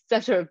woman is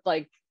such a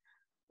like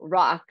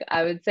rock.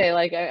 I would say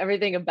like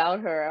everything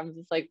about her, I'm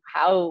just like,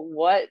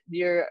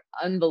 you're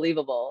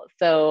unbelievable.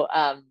 So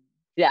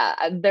yeah,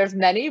 there's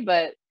many,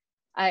 but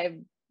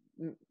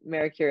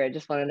Mary Curie, I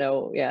just want to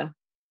know,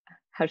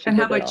 how she. And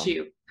how about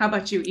you? How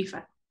about you,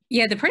 Aoife?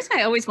 Yeah, the person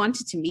I always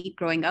wanted to meet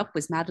growing up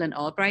was Madeleine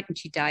Albright, and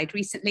she died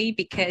recently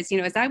because,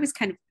 as I was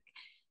kind of,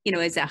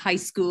 as a high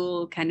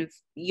school kind of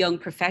young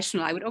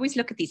professional, I would always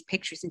look at these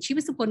pictures, and she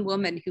was the one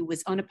woman who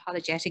was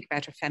unapologetic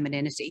about her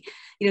femininity.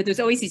 There's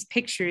always these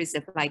pictures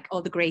of like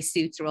all the gray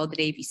suits or all the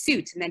navy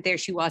suits, and then there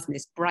she was in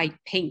this bright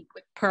pink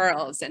with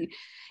pearls and,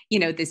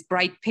 this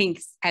bright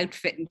pink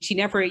outfit. And she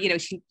never,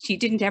 she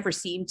didn't ever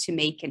seem to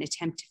make an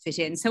attempt to fit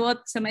in. So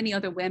many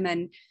other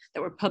women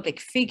that were public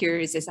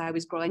figures as I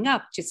was growing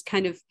up just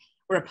kind of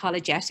were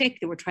apologetic.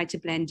 They were trying to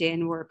blend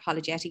in, were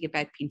apologetic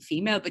about being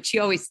female, but she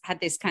always had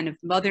this kind of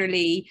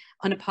motherly,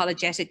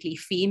 unapologetically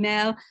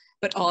female,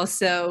 but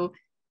also,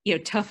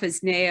 tough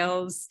as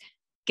nails,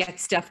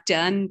 get stuff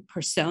done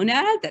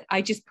persona that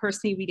I just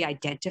personally really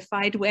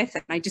identified with.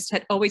 And I just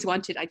had always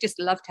wanted, I just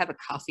loved to have a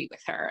coffee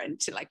with her and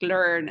to like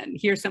learn and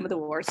hear some of the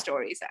war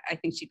stories. I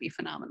think she'd be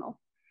phenomenal.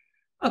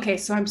 Okay,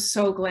 so I'm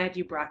so glad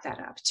you brought that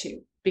up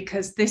too,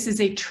 because this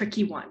is a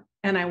tricky one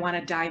and I want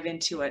to dive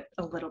into it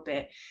a little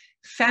bit.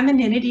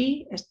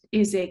 Femininity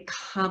is a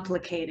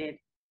complicated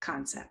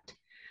concept.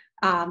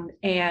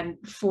 And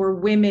for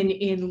women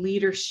in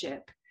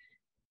leadership,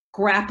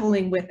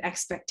 grappling with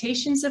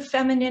expectations of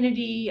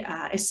femininity,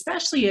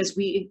 especially as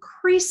we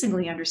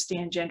increasingly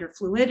understand gender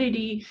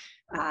fluidity,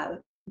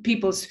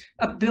 people's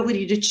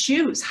ability to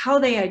choose how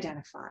they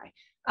identify,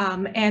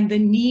 and the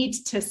need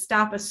to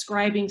stop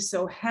ascribing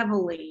so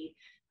heavily,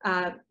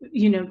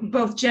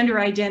 both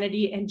gender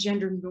identity and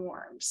gender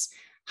norms.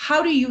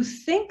 How do you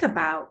think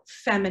about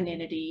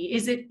femininity?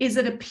 Is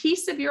it a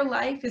piece of your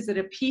life? Is it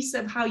a piece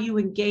of how you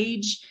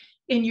engage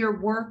in your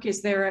work?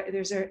 Is there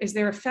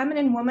a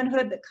feminine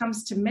womanhood that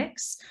comes to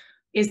mix?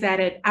 Is that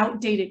an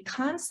outdated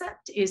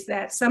concept? Is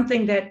that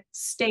something that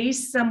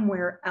stays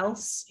somewhere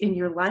else in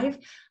your life?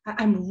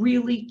 I'm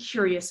really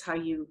curious how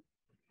you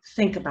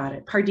think about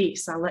it.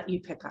 Pardis, I'll let you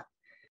pick up.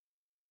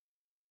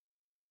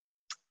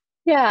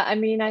 Yeah, I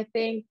mean, I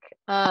think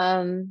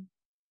I'm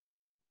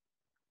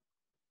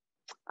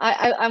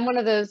one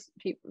of those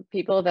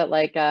people that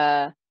like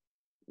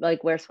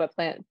wear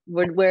sweatpants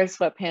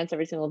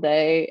every single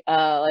day.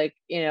 But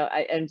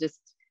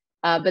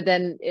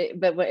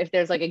if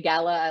there's like a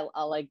gala,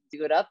 I'll like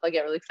do it up. I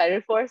get really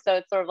excited for. So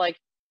it's sort of like,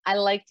 I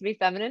like to be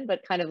feminine,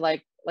 but kind of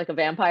like a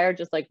vampire,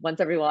 just like once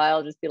every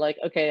while, just be like,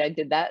 okay, I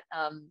did that.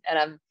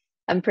 And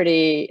I'm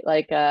pretty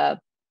like,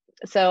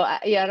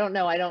 yeah, I don't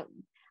know. I don't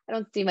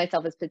see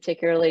myself as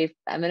particularly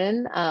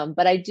feminine,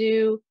 but I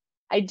do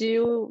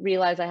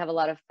realize I have a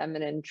lot of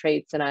feminine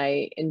traits and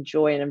I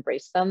enjoy and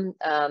embrace them.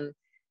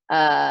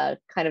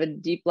 Kind of a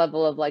deep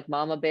level of like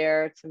mama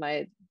bear to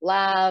my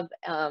lab,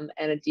 and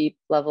a deep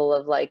level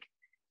of like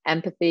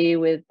empathy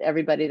with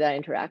everybody that I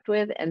interact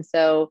with. And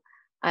so,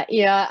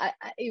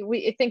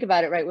 we think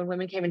about it, right? When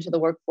women came into the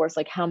workforce,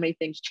 like how many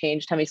things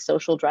changed, how many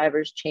social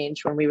drivers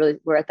changed when we really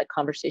were at the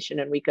conversation,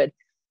 and we could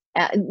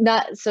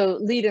not so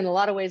lead in a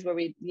lot of ways where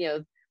we,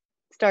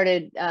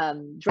 started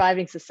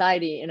driving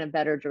society in a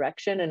better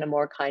direction, in a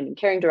more kind and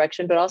caring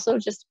direction, but also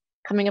just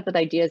coming up with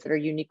ideas that are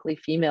uniquely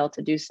female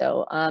to do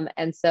so.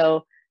 And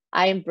so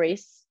I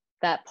embrace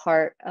that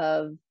part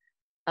of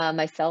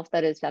myself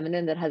that is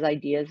feminine, that has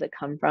ideas that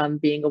come from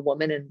being a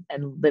woman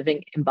and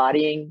living,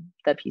 embodying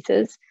the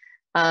pieces.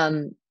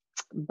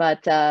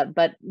 But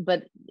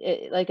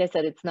like I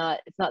said, it's not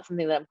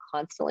something that I'm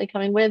constantly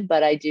coming with,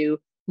 but I do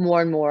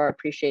more and more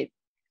appreciate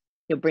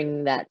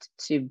bringing that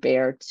to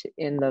bear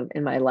in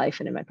my life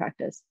and in my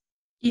practice.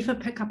 Aoife,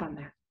 pick up on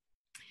that.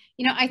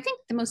 I think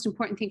the most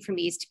important thing for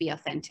me is to be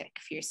authentic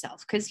for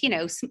yourself, because,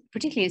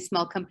 particularly in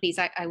small companies,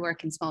 I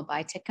work in small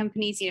biotech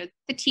companies,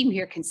 the team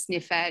here can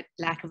sniff out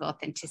lack of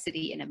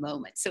authenticity in a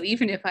moment. So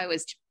even if I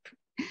was to,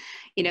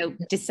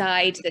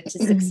 decide that to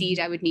succeed,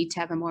 I would need to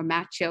have a more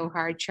macho,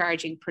 hard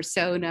charging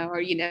persona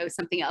or,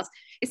 something else,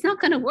 it's not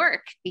going to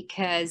work,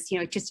 because,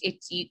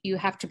 you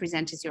have to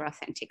present as your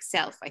authentic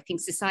self. I think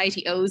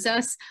society owes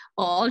us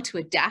all to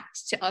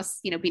adapt to us,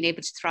 being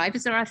able to thrive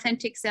as our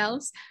authentic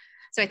selves.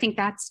 So I think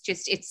that's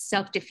it's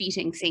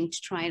self-defeating thing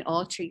to try and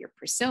alter your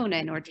persona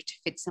in order to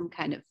fit some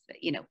kind of,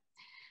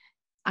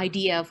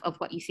 idea of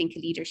what you think a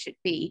leader should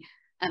be.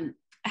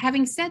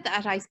 Having said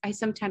that, I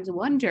sometimes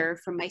wonder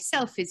for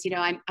myself is,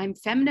 I'm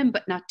feminine,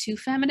 but not too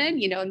feminine,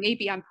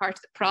 maybe I'm part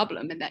of the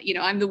problem, and that,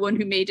 I'm the one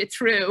who made it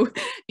through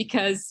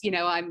because,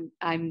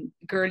 I'm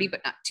girly, but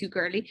not too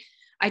girly.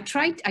 I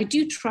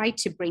do try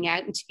to bring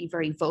out and to be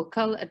very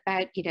vocal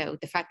about,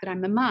 the fact that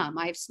I'm a mom.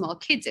 I have small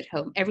kids at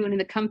home. Everyone in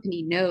the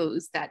company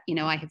knows that,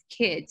 I have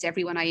kids,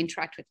 everyone I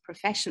interact with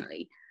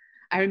professionally.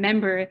 I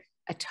remember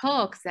a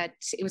talk that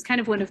it was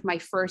kind of one of my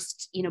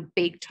first,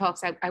 big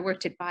talks. I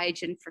worked at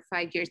Biogen for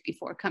 5 years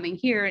before coming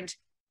here, and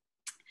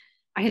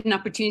I had an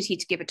opportunity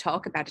to give a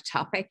talk about a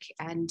topic.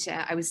 And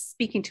I was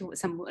speaking to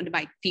one of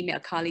my female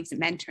colleagues, a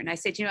mentor, and I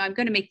said, I'm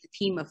going to make the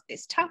theme of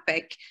this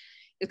topic.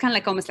 It's kind of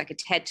like almost like a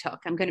TED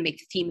talk. I'm going to make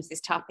the theme of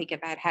this topic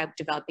about how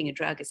developing a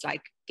drug is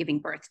like giving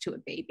birth to a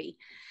baby.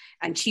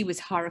 And she was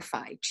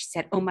horrified. She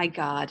said, oh my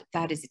God,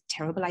 that is a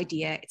terrible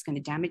idea. It's going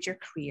to damage your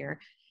career.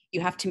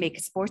 You have to make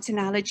a sports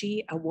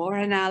analogy, a war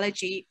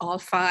analogy, all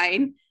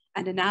fine.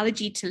 An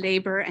analogy to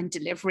labor and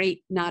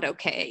delivery, not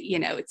okay.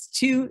 It's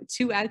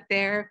too out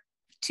there,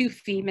 too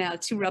female,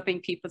 too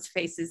rubbing people's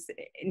faces,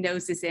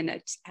 noses in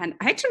it. And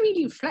I had to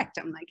really reflect.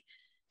 I'm like,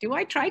 do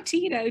I try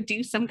to,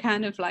 do some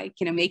kind of like,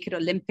 make it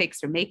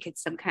Olympics or make it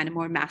some kind of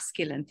more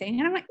masculine thing?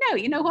 And I'm like, no,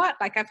 you know what?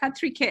 Like I've had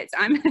 3 kids.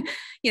 I'm,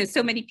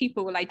 so many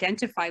people will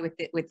identify with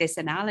this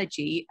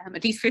analogy.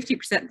 At least 50%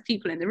 of the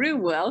people in the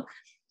room will.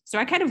 So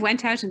I kind of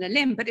went out on a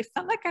limb, but it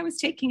felt like I was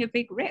taking a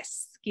big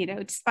risk,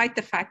 despite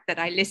the fact that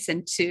I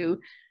listened to,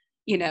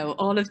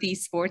 all of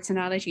these sports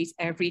analogies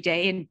every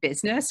day in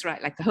business,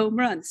 right? Like the home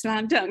run,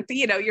 slam dunk,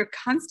 you're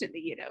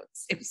constantly,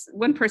 if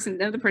one person,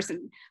 another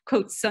person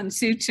quotes Sun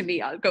Tzu to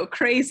me, I'll go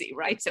crazy,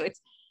 right? So it's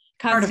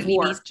constantly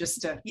art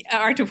of war,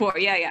 art of war.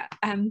 Yeah.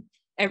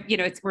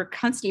 We're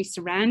constantly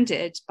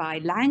surrounded by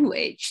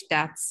language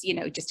that's,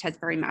 just has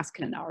very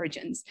masculine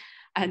origins.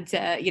 And,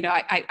 I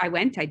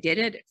did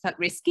it. It felt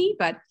risky,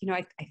 but,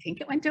 I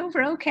think it went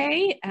over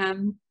okay.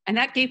 And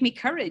that gave me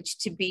courage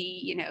to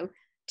be,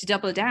 to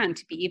double down,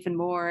 to be even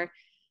more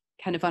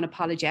kind of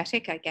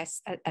unapologetic, I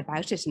guess,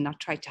 about it, and not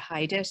try to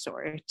hide it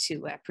or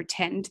to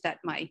pretend that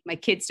my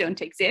kids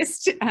don't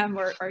exist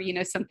or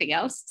something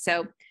else.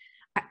 So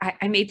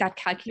I made that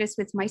calculus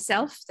with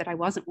myself that I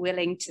wasn't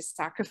willing to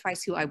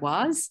sacrifice who I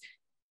was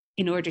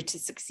in order to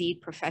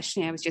succeed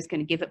professionally. I was just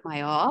going to give it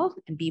my all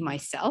and be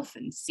myself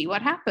and see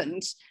what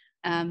happened.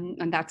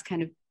 And that's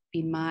kind of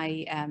been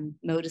my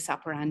modus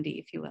operandi,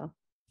 if you will.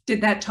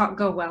 Did that talk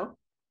go well?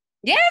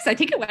 Yes, I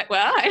think it went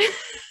well. I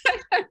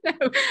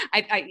don't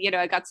know.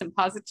 I got some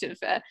positive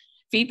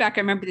feedback.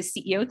 I remember the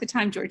CEO at the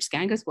time, George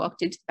Scangos,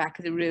 walked into the back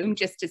of the room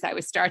just as I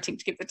was starting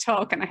to give the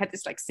talk, and I had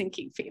this like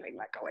sinking feeling,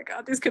 like, oh my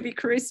God, this could be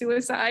career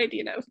suicide,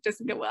 if it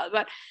doesn't go well.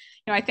 But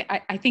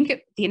I think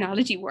the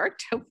analogy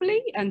worked,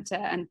 hopefully, and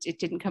it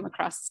didn't come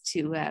across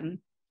too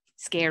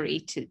scary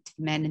to the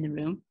men in the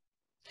room.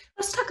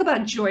 Let's talk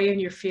about joy in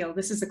your field.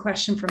 This is a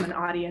question from an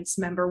audience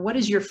member. What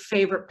is your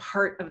favorite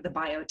part of the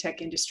biotech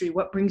industry?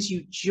 What brings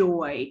you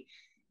joy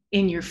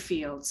in your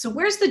field? So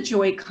where's the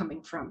joy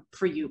coming from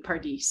for you,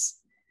 Pardis?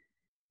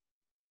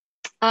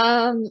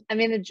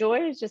 The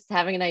joy is just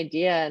having an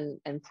idea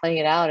and playing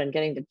it out and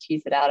getting to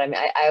tease it out.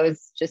 I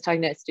was just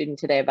talking to a student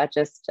today about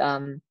just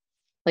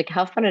like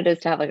how fun it is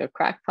to have like a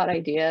crackpot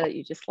idea that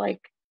you just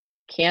like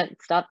can't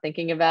stop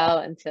thinking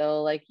about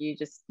until like you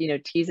just, you know,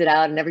 tease it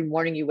out. And every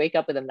morning you wake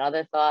up with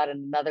another thought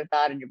and another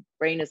thought, and your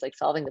brain is like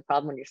solving the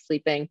problem when you're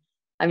sleeping.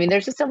 I mean,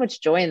 there's just so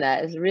much joy in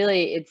that. It's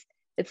really,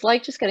 it's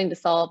like just getting to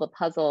solve a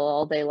puzzle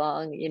all day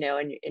long, you know,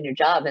 in your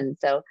job. And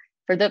so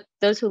for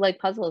those who like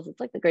puzzles, it's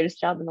like the greatest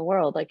job in the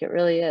world. Like it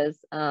really is.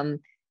 And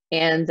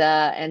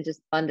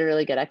just fun to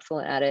really get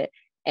excellent at it.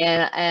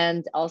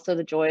 And also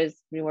the joy is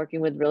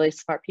working with really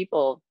smart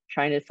people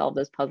trying to solve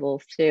those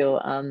puzzles too.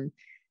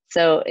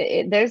 So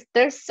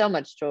there's so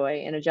much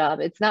joy in a job.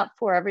 It's not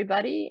for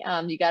everybody.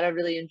 You got to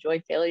really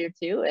enjoy failure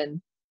too,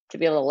 and to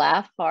be able to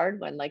laugh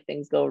hard when like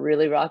things go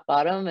really rock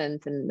bottom,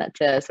 and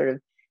to sort of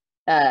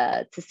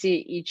to see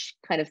each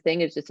kind of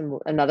thing is just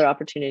another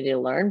opportunity to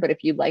learn. But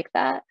if you like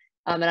that,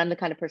 and I'm the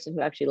kind of person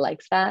who actually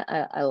likes that,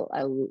 I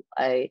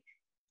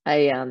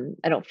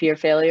don't fear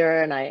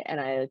failure, and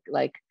I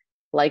like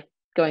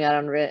going out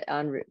on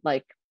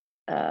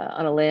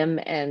a limb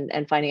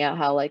and finding out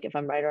how, like, if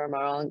I'm right or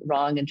I'm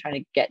wrong and trying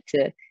to get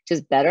to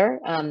just better.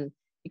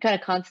 You kind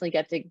of constantly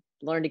get to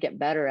learn to get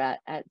better at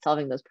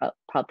solving those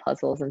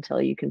puzzles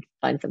until you can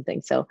find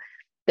something. So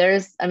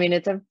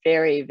it's a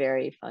very,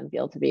 very fun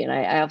field to be in.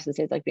 I often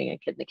say it's like being a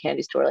kid in a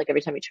candy store. Like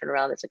every time you turn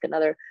around, it's like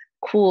another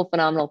cool,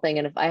 phenomenal thing.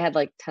 And if I had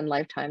like 10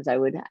 lifetimes, I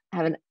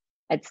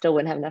still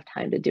wouldn't have enough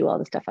time to do all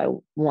the stuff I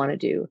want to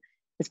do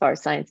as far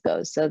as science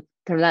goes. So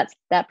from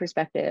that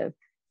perspective,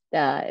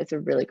 it's a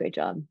really great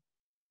job.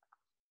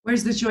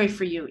 Where's the joy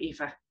for you,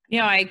 Aoife?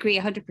 Yeah, I agree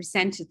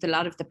 100%. It's a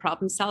lot of the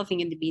problem solving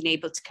and being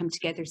able to come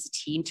together as a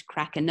team to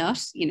crack a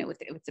nut, you know, with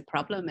the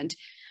problem. And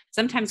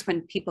sometimes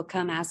when people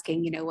come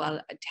asking, you know,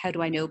 well, how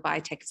do I know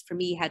biotech is for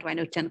me? How do I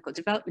know clinical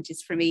development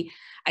is for me?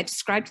 I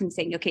describe them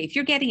saying, okay, if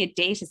you're getting a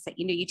data set,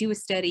 you know, you do a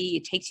study,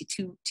 it takes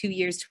you two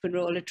years to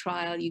enroll a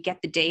trial, you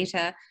get the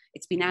data,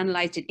 it's been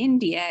analyzed in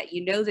India,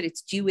 you know that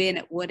it's due in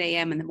at 1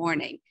 a.m. in the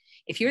morning.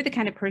 If you're the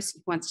kind of person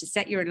who wants to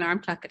set your alarm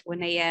clock at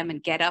 1 a.m.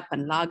 and get up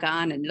and log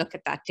on and look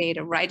at that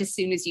data right as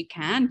soon as you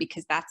can,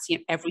 because that's, you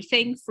know,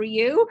 everything for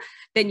you,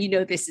 then you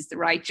know this is the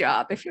right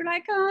job. If you're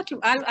like, oh,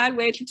 I'll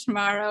wait till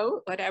tomorrow,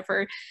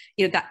 whatever,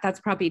 you know, that's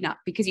probably not,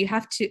 because you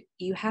have to,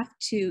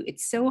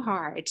 it's so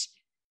hard.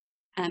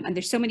 And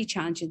there's so many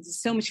challenges,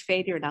 there's so much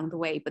failure along the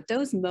way. But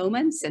those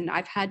moments, and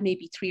I've had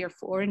maybe 3 or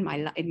 4 in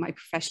my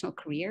professional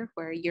career,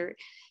 where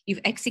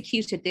you've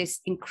executed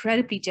this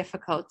incredibly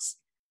difficult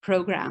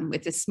program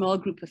with a small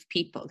group of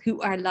people who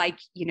are like,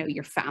 you know,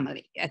 your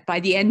family. By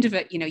the end of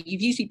it, you know,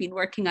 you've usually been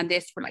working on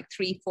this for like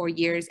 3-4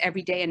 years,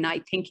 every day and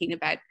night, thinking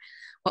about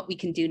what we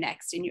can do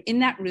next. And you're in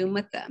that room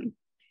with them,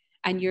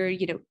 and you're,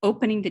 you know,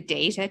 opening the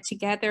data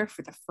together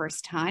for the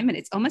first time. And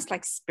it's almost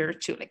like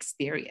spiritual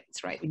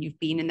experience, right? When you've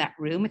been in that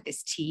room with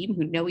this team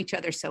who know each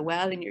other so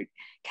well, and you're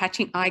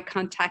catching eye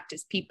contact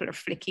as people are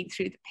flicking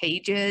through the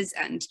pages,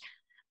 and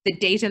the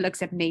data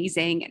looks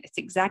amazing and it's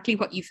exactly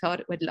what you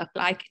thought it would look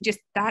like. Just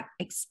that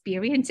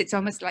experience, it's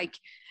almost like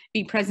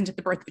being present at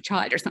the birth of a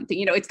child or something,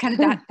 you know, it's kind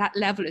of that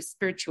level of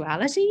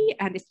spirituality,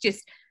 and it's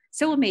just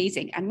so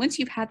amazing. And once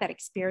you've had that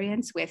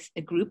experience with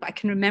a group, I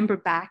can remember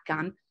back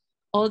on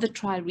all the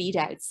trial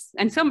readouts,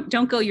 and some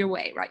don't go your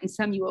way, right? And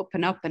some you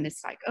open up and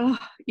it's like, oh,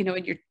 you know,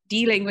 and you're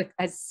dealing with,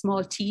 as a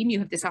small team, you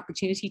have this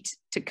opportunity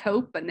to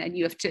cope, and then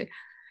you have to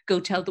go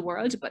tell the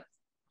world. But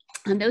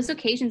on those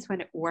occasions when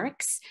it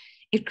works,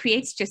 it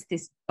creates just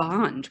this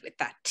bond with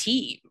that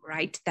team,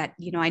 right? That,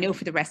 you know, I know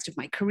for the rest of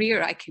my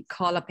career, I can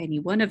call up any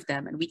one of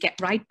them and we get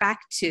right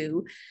back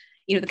to,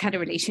 you know, the kind of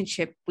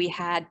relationship we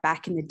had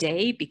back in the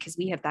day, because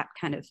we have that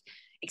kind of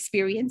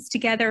experience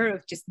together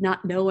of just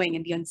not knowing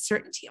and the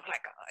uncertainty of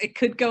like, oh, it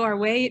could go our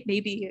way. It may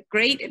be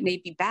great. It may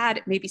be bad.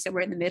 It may be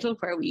somewhere in the middle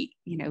where we,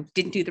 you know,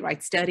 didn't do the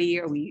right study,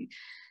 or we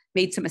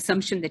made some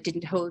assumption that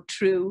didn't hold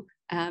true.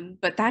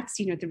 But that's,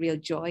 you know, the real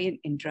joy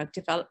in drug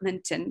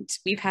development. And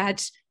we've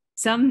had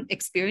some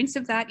experience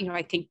of that. You know,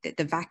 I think that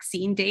the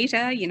vaccine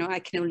data, you know, I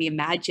can only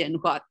imagine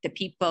what the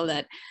people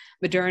at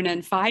Moderna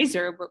and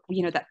Pfizer were,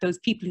 you know, that those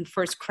people who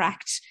first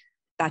cracked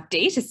that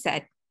data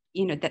set,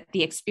 you know, that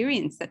the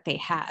experience that they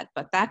had.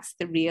 But that's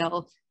the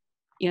real,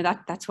 you know,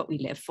 that's what we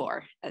live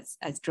for as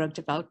drug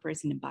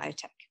developers and in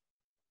biotech.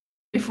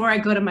 Before I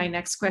go to my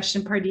next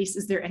question, Pardis,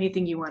 is there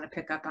anything you want to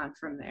pick up on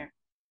from there?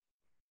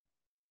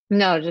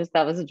 No, just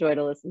that was a joy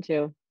to listen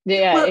to.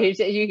 Yeah, well,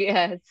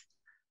 yes.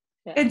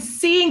 Yeah. And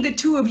seeing the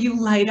two of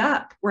you light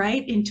up,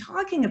 right, in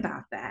talking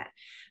about that,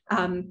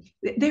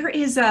 there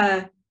is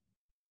a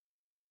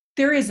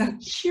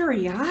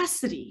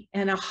curiosity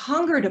and a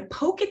hunger to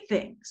poke at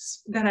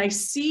things that I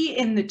see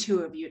in the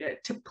two of you,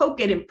 to poke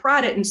it and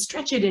prod it and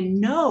stretch it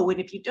and know. And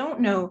if you don't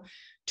know,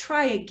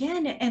 try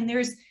again. And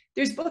there's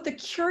both a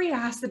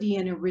curiosity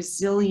and a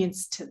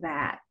resilience to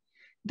that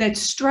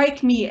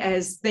strike me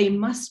as they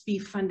must be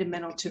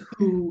fundamental to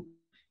who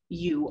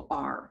you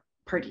are,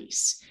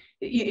 Pardis.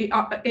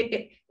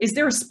 Is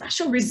there a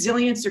special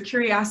resilience or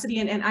curiosity?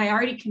 And I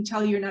already can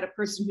tell you're not a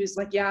person who's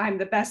like, yeah, I'm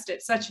the best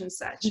at such and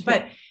such, mm-hmm.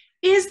 But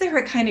is there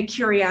a kind of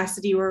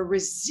curiosity or a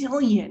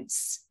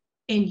resilience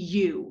in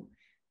you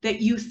that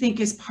you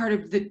think is part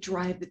of the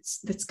drive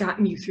that's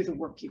gotten you through the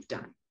work you've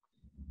done?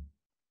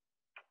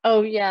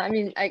 Oh yeah, I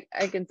mean,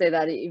 I can say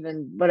that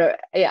even, but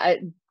yeah,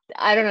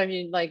 I don't know if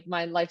you like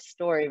my life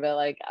story, but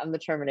like I'm the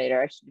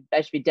Terminator.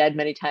 I should be dead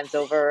many times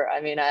over.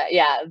 I mean,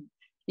 yeah,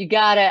 you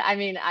got it. I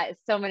mean,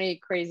 so many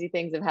crazy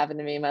things have happened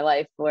to me in my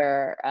life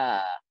where,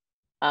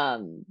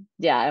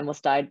 yeah, I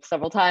almost died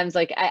several times.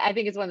 Like, I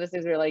think it's one of those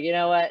things where like, you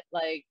know what,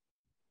 like,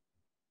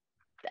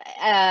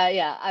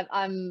 yeah,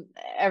 I'm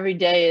every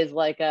day is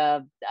like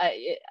a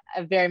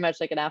very much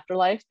like an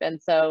afterlife,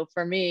 and so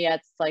for me,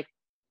 it's like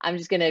I'm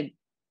just gonna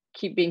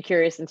keep being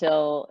curious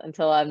until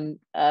I'm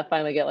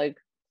finally get like,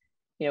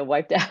 you know,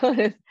 wiped out,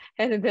 and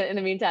in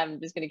the meantime,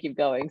 I'm just gonna keep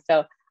going.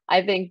 So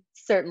I think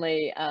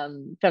certainly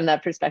from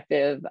that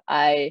perspective,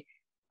 I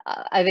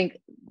think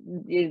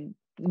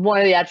one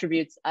of the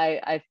attributes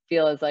I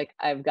feel is like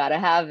I've got to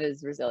have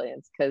is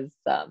resilience, because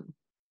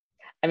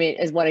I mean,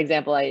 as one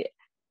example, I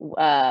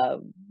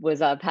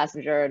was a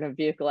passenger in a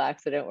vehicle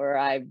accident where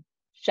I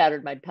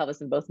shattered my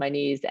pelvis and both my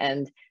knees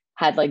and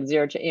had like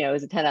zero, you know, it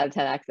was a 10 out of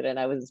 10 accident.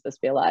 I wasn't supposed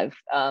to be alive.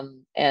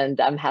 And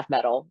I'm half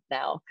metal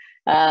now.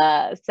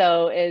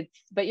 So it's,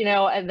 but you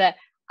know, and that,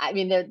 I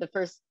mean, the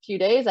first few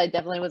days, I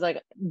definitely was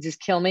like,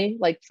 just kill me,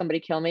 like somebody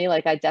kill me.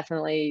 Like I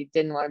definitely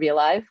didn't want to be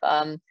alive.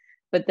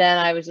 But then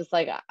I was just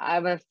like,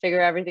 I'm going to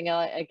figure everything out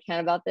I can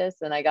about this.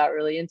 And I got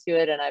really into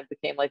it. And I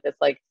became like this,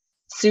 like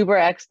super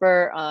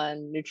expert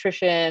on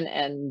nutrition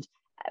and,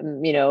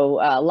 you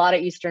know, a lot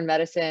of Eastern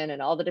medicine and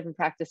all the different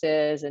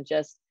practices, and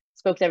just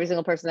spoke to every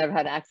single person that ever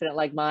had an accident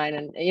like mine.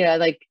 And, you know,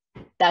 like,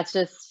 that's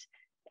just,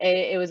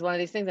 it was one of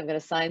these things. I'm going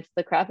to science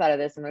the crap out of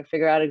this. I'm going to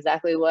figure out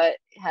exactly what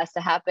has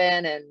to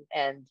happen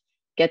and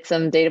get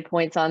some data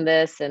points on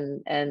this.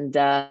 And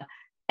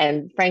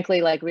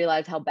frankly, like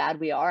realize how bad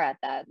we are at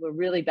that. We're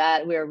really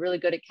bad. We are really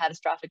good at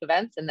catastrophic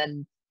events and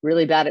then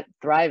really bad at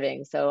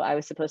thriving. So I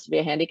was supposed to be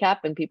a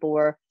handicap, and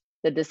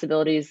the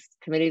disabilities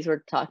committees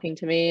were talking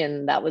to me,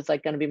 and that was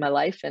like going to be my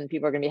life, and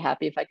people are going to be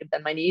happy if I could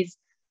bend my knees.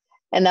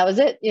 And that was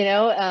it, you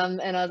know?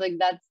 And I was like,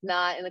 that's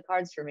not in the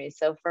cards for me.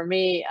 So for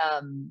me,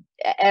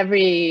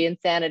 every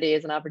insanity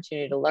is an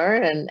opportunity to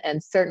learn.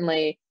 And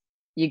certainly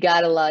you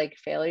got to like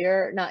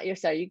failure, you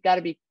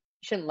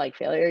shouldn't like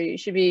failure. You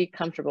should be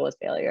comfortable with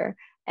failure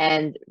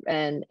and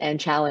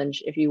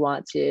challenge if you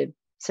want to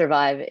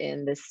survive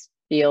in this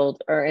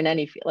field or in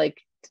any field, like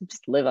to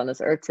just live on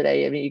this earth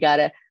today. I mean,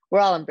 we're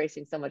all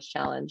embracing so much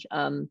challenge.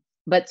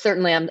 But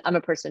certainly I'm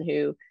a person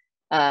who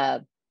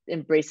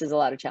embraces a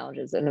lot of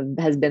challenges and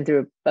has been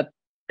through a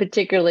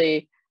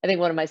particularly, I think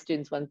one of my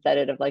students once said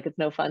it of like, it's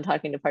no fun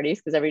talking to Pardis,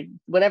 because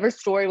whatever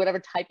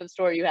type of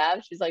story you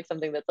have, she's like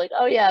something that's like,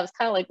 oh yeah, it was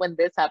kind of like when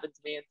this happened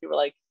to me, and people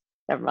were like,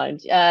 never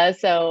mind.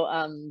 So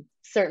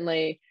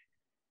certainly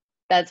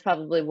that's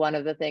probably one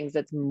of the things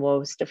that's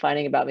most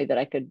defining about me that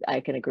I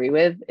can agree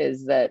with,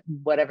 is that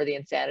whatever the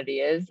insanity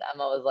is,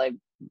 I'm always like,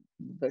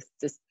 let's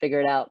just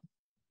figure it out.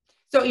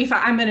 So Aoife,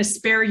 I'm going to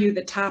spare you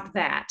the top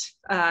that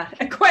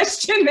a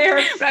question there.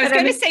 I was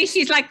going to say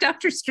she's like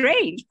Dr.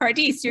 Strange.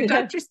 Pardis, you're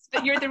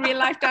the real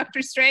life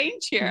Dr.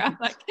 Strange here. I'm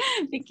like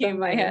thinking in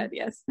my head,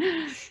 yes.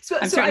 So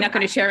I'm not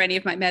going to share any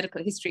of my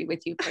medical history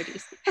with you,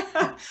 Pardis.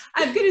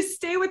 I'm going to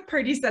stay with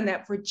Pardis on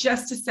that for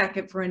just a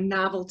second for a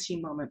novelty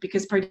moment,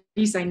 because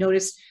Pardis, I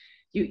noticed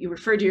you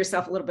referred to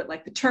yourself a little bit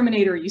like the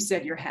Terminator. You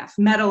said you're half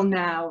metal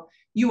now.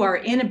 You are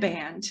in a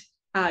band.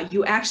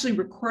 You actually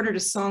recorded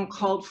a song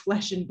called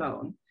Flesh and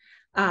Bone.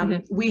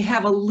 We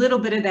have a little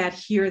bit of that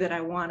here that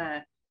I want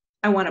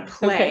to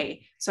play.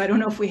 Okay. So I don't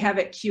know if we have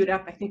it queued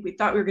up. I think we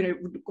thought we were going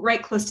to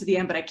right close to the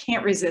end, but I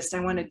can't resist. I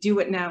want to do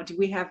it now. Do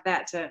we have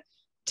that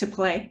to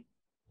play?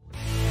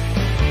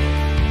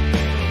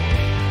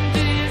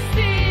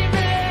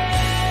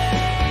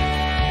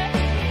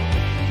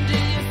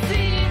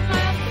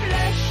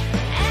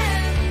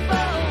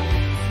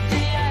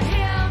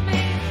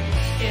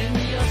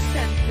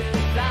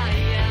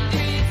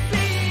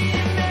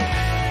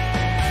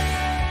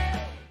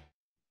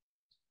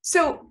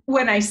 So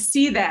when I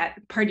see that,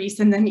 Pardis,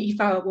 and then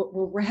Aoife,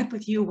 we'll wrap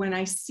with you. When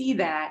I see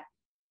that,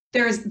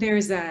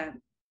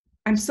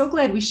 I'm so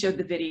glad we showed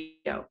the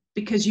video,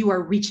 because you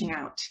are reaching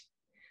out.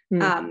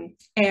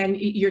 And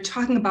you're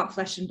talking about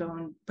flesh and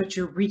bone, but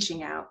you're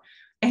reaching out.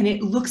 And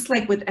it looks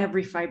like with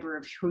every fiber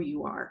of who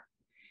you are.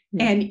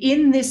 And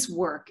in this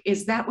work,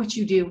 is that what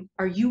you do?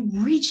 Are you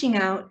reaching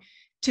out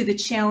to the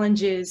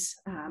challenges?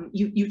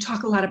 You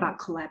talk a lot about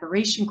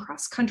collaboration,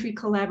 cross-country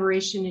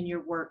collaboration in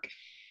your work.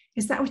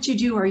 Is that what you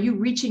do? Are you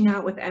reaching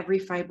out with every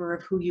fiber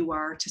of who you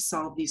are to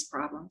solve these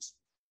problems?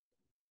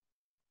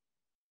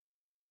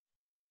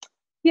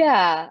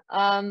 Yeah,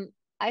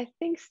 I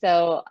think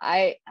so.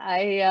 I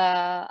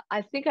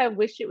think I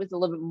wish it was a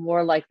little bit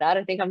more like that.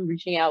 I think I'm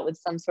reaching out with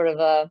some sort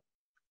of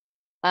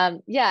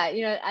yeah,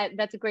 you know,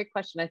 that's a great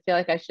question. I feel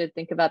like I should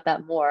think about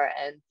that more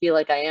and feel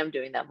like I am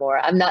doing that more.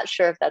 I'm not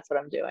sure if that's what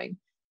I'm doing,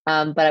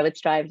 but I would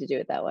strive to do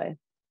it that way.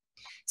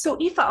 So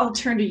Aoife, I'll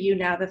turn to you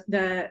now.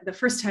 The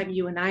first time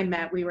you and I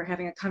met, we were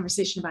having a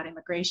conversation about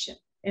immigration,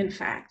 in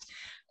fact,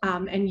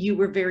 and you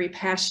were very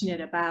passionate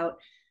about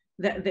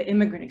the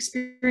immigrant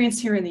experience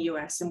here in the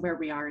US and where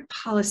we are in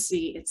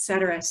policy, et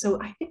cetera.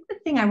 So I think the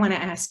thing I want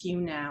to ask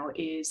you now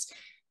is,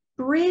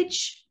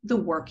 bridge the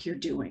work you're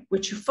doing,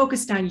 which you're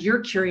focused on,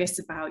 you're curious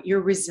about,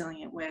 you're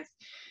resilient with,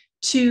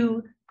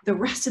 to the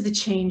rest of the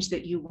change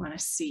that you want to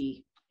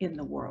see in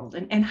the world?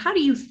 And how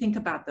do you think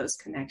about those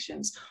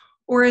connections?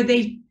 Or are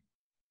they,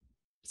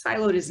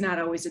 siloed is not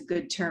always a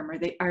good term,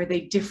 are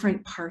they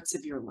different parts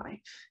of your life?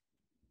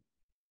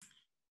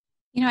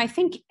 You know, I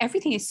think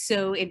everything is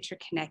so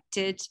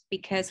interconnected,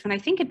 because when I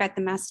think about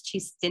the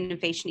Massachusetts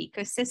innovation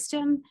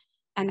ecosystem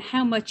and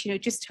how much, you know,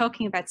 just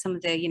talking about some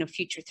of the, you know,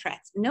 future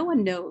threats, no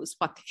one knows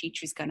what the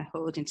future is going to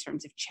hold in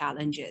terms of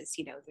challenges.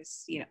 You know,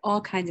 there's, you know, all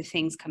kinds of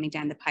things coming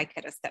down the pike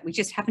at us that we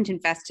just haven't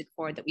invested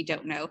for, that we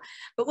don't know.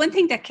 But one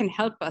thing that can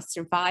help us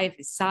survive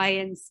is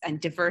science and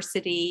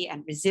diversity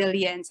and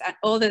resilience and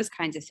all those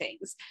kinds of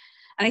things.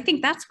 And I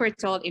think that's where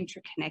it's all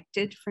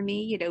interconnected for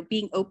me, you know,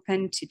 being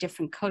open to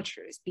different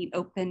cultures, being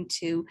open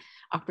to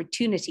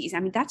opportunities. I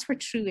mean, that's where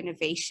true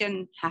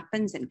innovation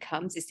happens and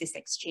comes, is this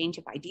exchange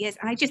of ideas.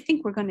 And I just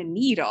think we're going to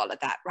need all of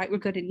that, right? We're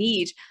going to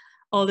need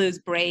all those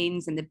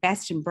brains and the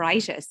best and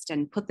brightest,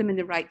 and put them in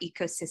the right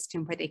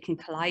ecosystem where they can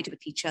collide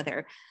with each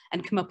other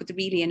and come up with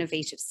really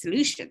innovative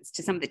solutions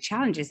to some of the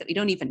challenges that we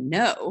don't even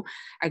know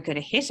are going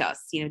to hit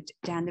us, you know,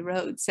 down the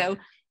road. So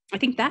I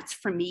think that's,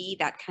 for me,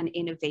 that kind of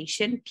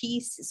innovation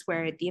piece is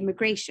where the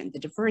immigration, the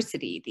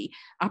diversity, the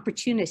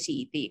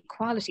opportunity, the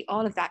equality,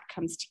 all of that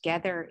comes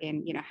together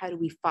in, you know, how do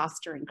we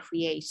foster and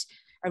create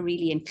a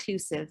really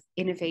inclusive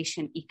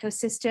innovation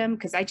ecosystem?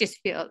 Because I just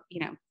feel,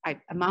 you know,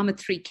 I'm a mom of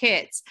 3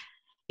 kids.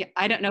 Yeah,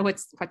 I don't know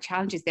what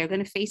challenges they're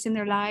going to face in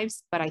their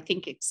lives, but I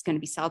think it's going to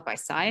be solved by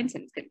science,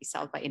 and it's going to be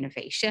solved by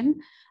innovation.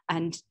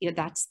 And, you know,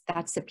 that's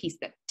the piece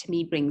that to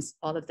me brings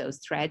all of those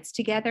threads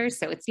together.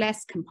 So it's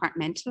less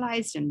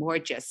compartmentalized and more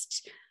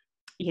just,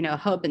 you know,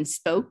 hub and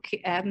spoke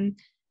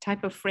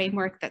type of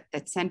framework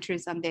that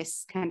centers on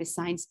this kind of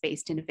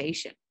science-based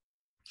innovation.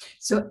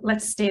 So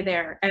let's stay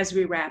there as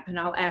we wrap, and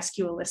I'll ask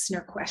you a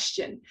listener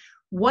question.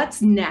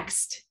 What's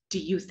next, do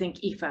you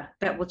think, Aoife,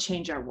 that will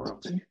change our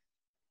world?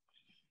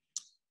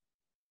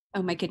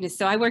 Oh my goodness.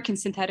 So I work in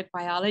synthetic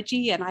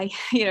biology, and I,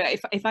 you know,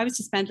 if I was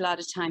to spend a lot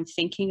of time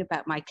thinking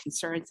about my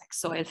concerns like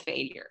soil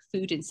failure,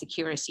 food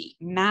insecurity,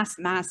 mass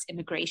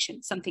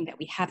immigration, something that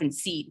we haven't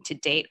seen to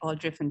date, all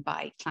driven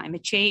by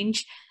climate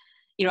change,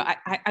 you know,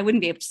 I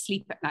wouldn't be able to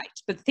sleep at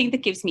night. But the thing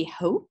that gives me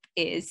hope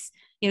is,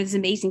 you know, there's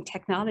amazing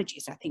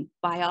technologies. I think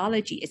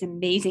biology is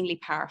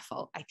amazingly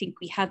powerful. I think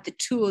we have the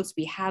tools,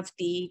 we have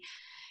the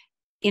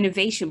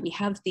innovation, we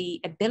have the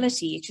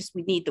ability. It's just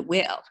we need the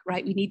will,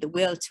 right? We need the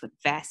will to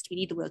invest. We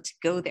need the will to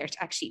go there,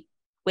 to actually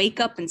wake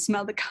up and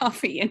smell the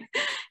coffee and,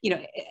 you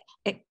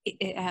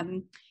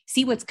know,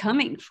 see what's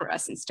coming for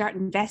us and start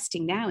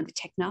investing now in the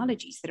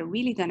technologies that are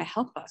really going to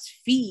help us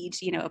feed,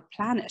 you know, a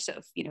planet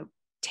of, you know,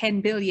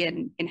 10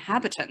 billion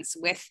inhabitants,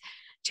 with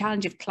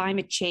challenge of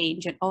climate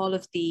change and all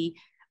of the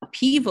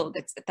upheaval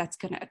that's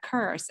going to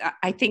occur. So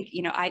I think,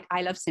 you know,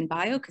 I love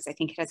SynBio because I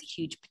think it has a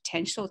huge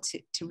potential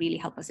to really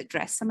help us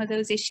address some of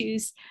those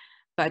issues.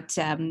 But,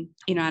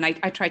 you know, and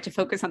I try to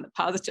focus on the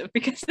positive,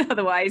 because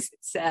otherwise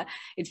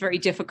it's very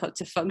difficult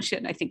to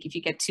function, I think, if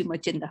you get too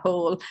much in the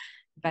hole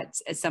about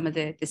some of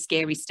the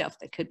scary stuff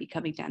that could be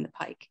coming down the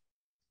pike.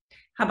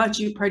 How about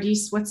you,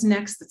 Pardis? What's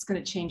next that's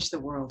going to change the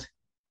world?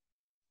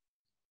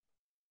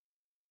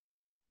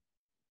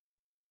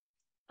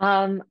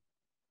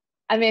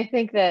 I mean, I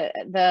think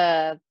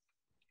that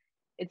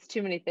it's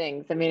too many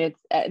things. I mean,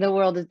 it's the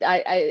world is,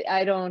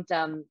 I don't,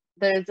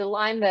 there's a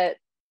line that,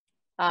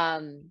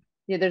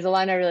 yeah, there's a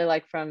line I really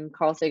like from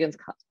Carl Sagan's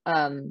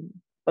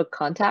book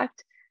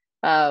Contact,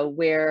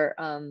 where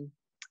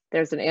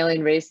there's an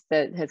alien race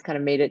that has kind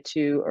of made it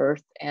to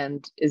Earth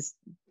and is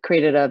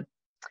created a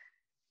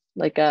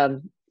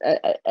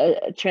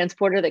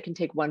transporter that can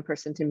take one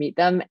person to meet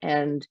them.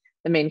 And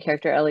the main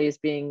character, Ellie, is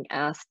being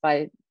asked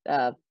by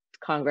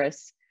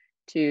Congress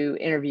to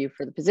interview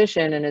for the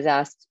position, and is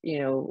asked, you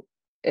know,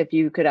 if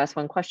you could ask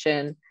one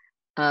question,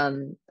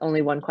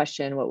 only one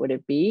question, what would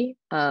it be?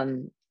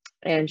 And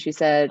she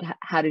said,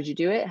 how did you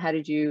do it? How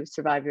did you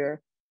survive your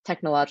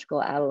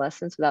technological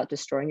adolescence without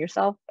destroying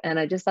yourself? And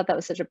I just thought that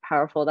was such a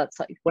powerful, that's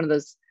like one of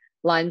those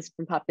lines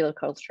from popular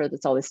culture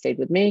that's always stayed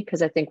with me,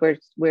 because I think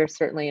we're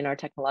certainly in our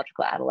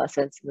technological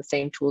adolescence, and the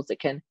same tools that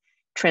can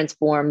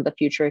transform the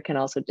future can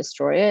also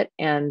destroy it.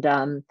 And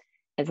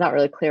it's not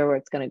really clear where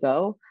it's going to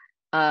go.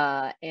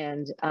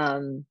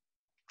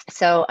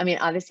 So, I mean,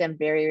 obviously I'm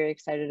very, very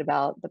excited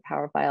about the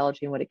power of biology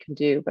and what it can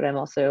do, but I'm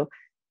also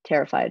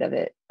terrified of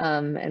it,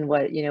 and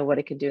what, you know, what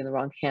it can do in the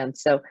wrong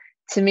hands. So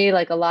to me,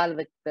 like, a lot of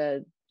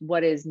the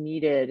what is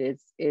needed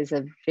is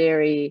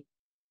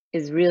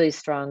really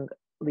strong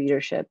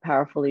leadership,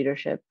 powerful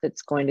leadership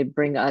that's going to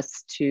bring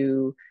us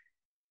to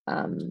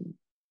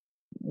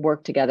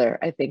work together,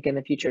 I think, in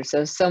the future.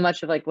 So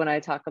much of, like, when I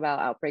talk about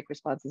outbreak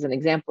response as an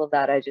example of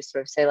that, I just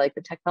sort of say, like,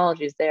 the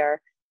technology is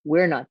there.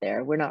 We're not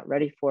there. We're not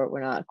ready for it. We're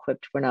not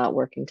equipped. We're not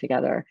working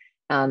together.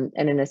 And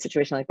in a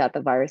situation like that,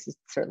 the virus is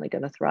certainly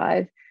going to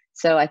thrive.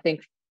 So I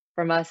think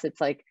from us,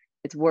 it's like,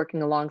 it's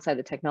working alongside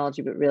the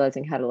technology, but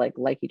realizing how to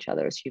like each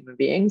other as human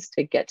beings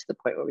to get to the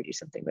point where we do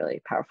something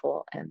really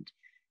powerful and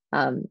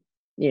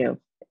transformative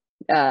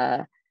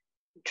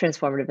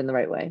in the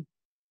right way.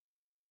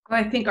 Well,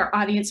 I think our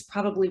audience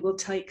probably will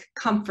take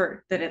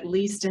comfort that at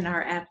least in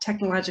our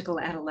technological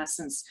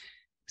adolescence,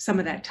 some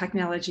of that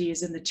technology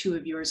is in the two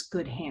of yours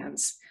good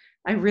hands.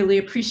 I really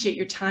appreciate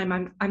your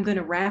time. I'm going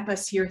to wrap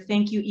us here.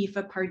 Thank you,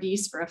 Aoife,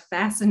 Pardis, for a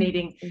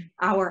fascinating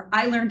hour.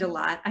 I learned a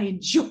lot. I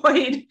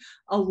enjoyed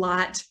a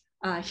lot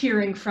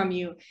hearing from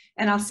you.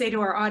 And I'll say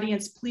to our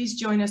audience, please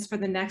join us for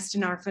the next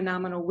in our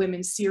Phenomenal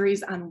Women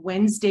series on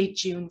Wednesday,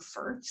 June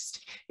 1st.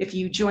 If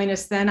you join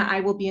us then, I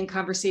will be in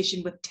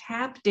conversation with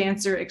tap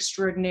dancer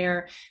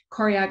extraordinaire,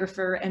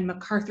 choreographer, and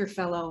MacArthur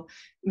Fellow,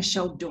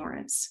 Michelle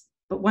Dorrance.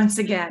 But once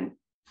again,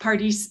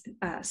 Pardis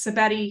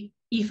Sabeti,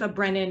 Aoife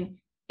Brennan,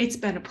 it's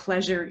been a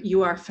pleasure.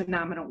 You are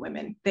phenomenal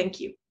women.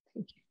 Thank you.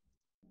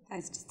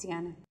 Thanks,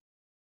 Tiziana.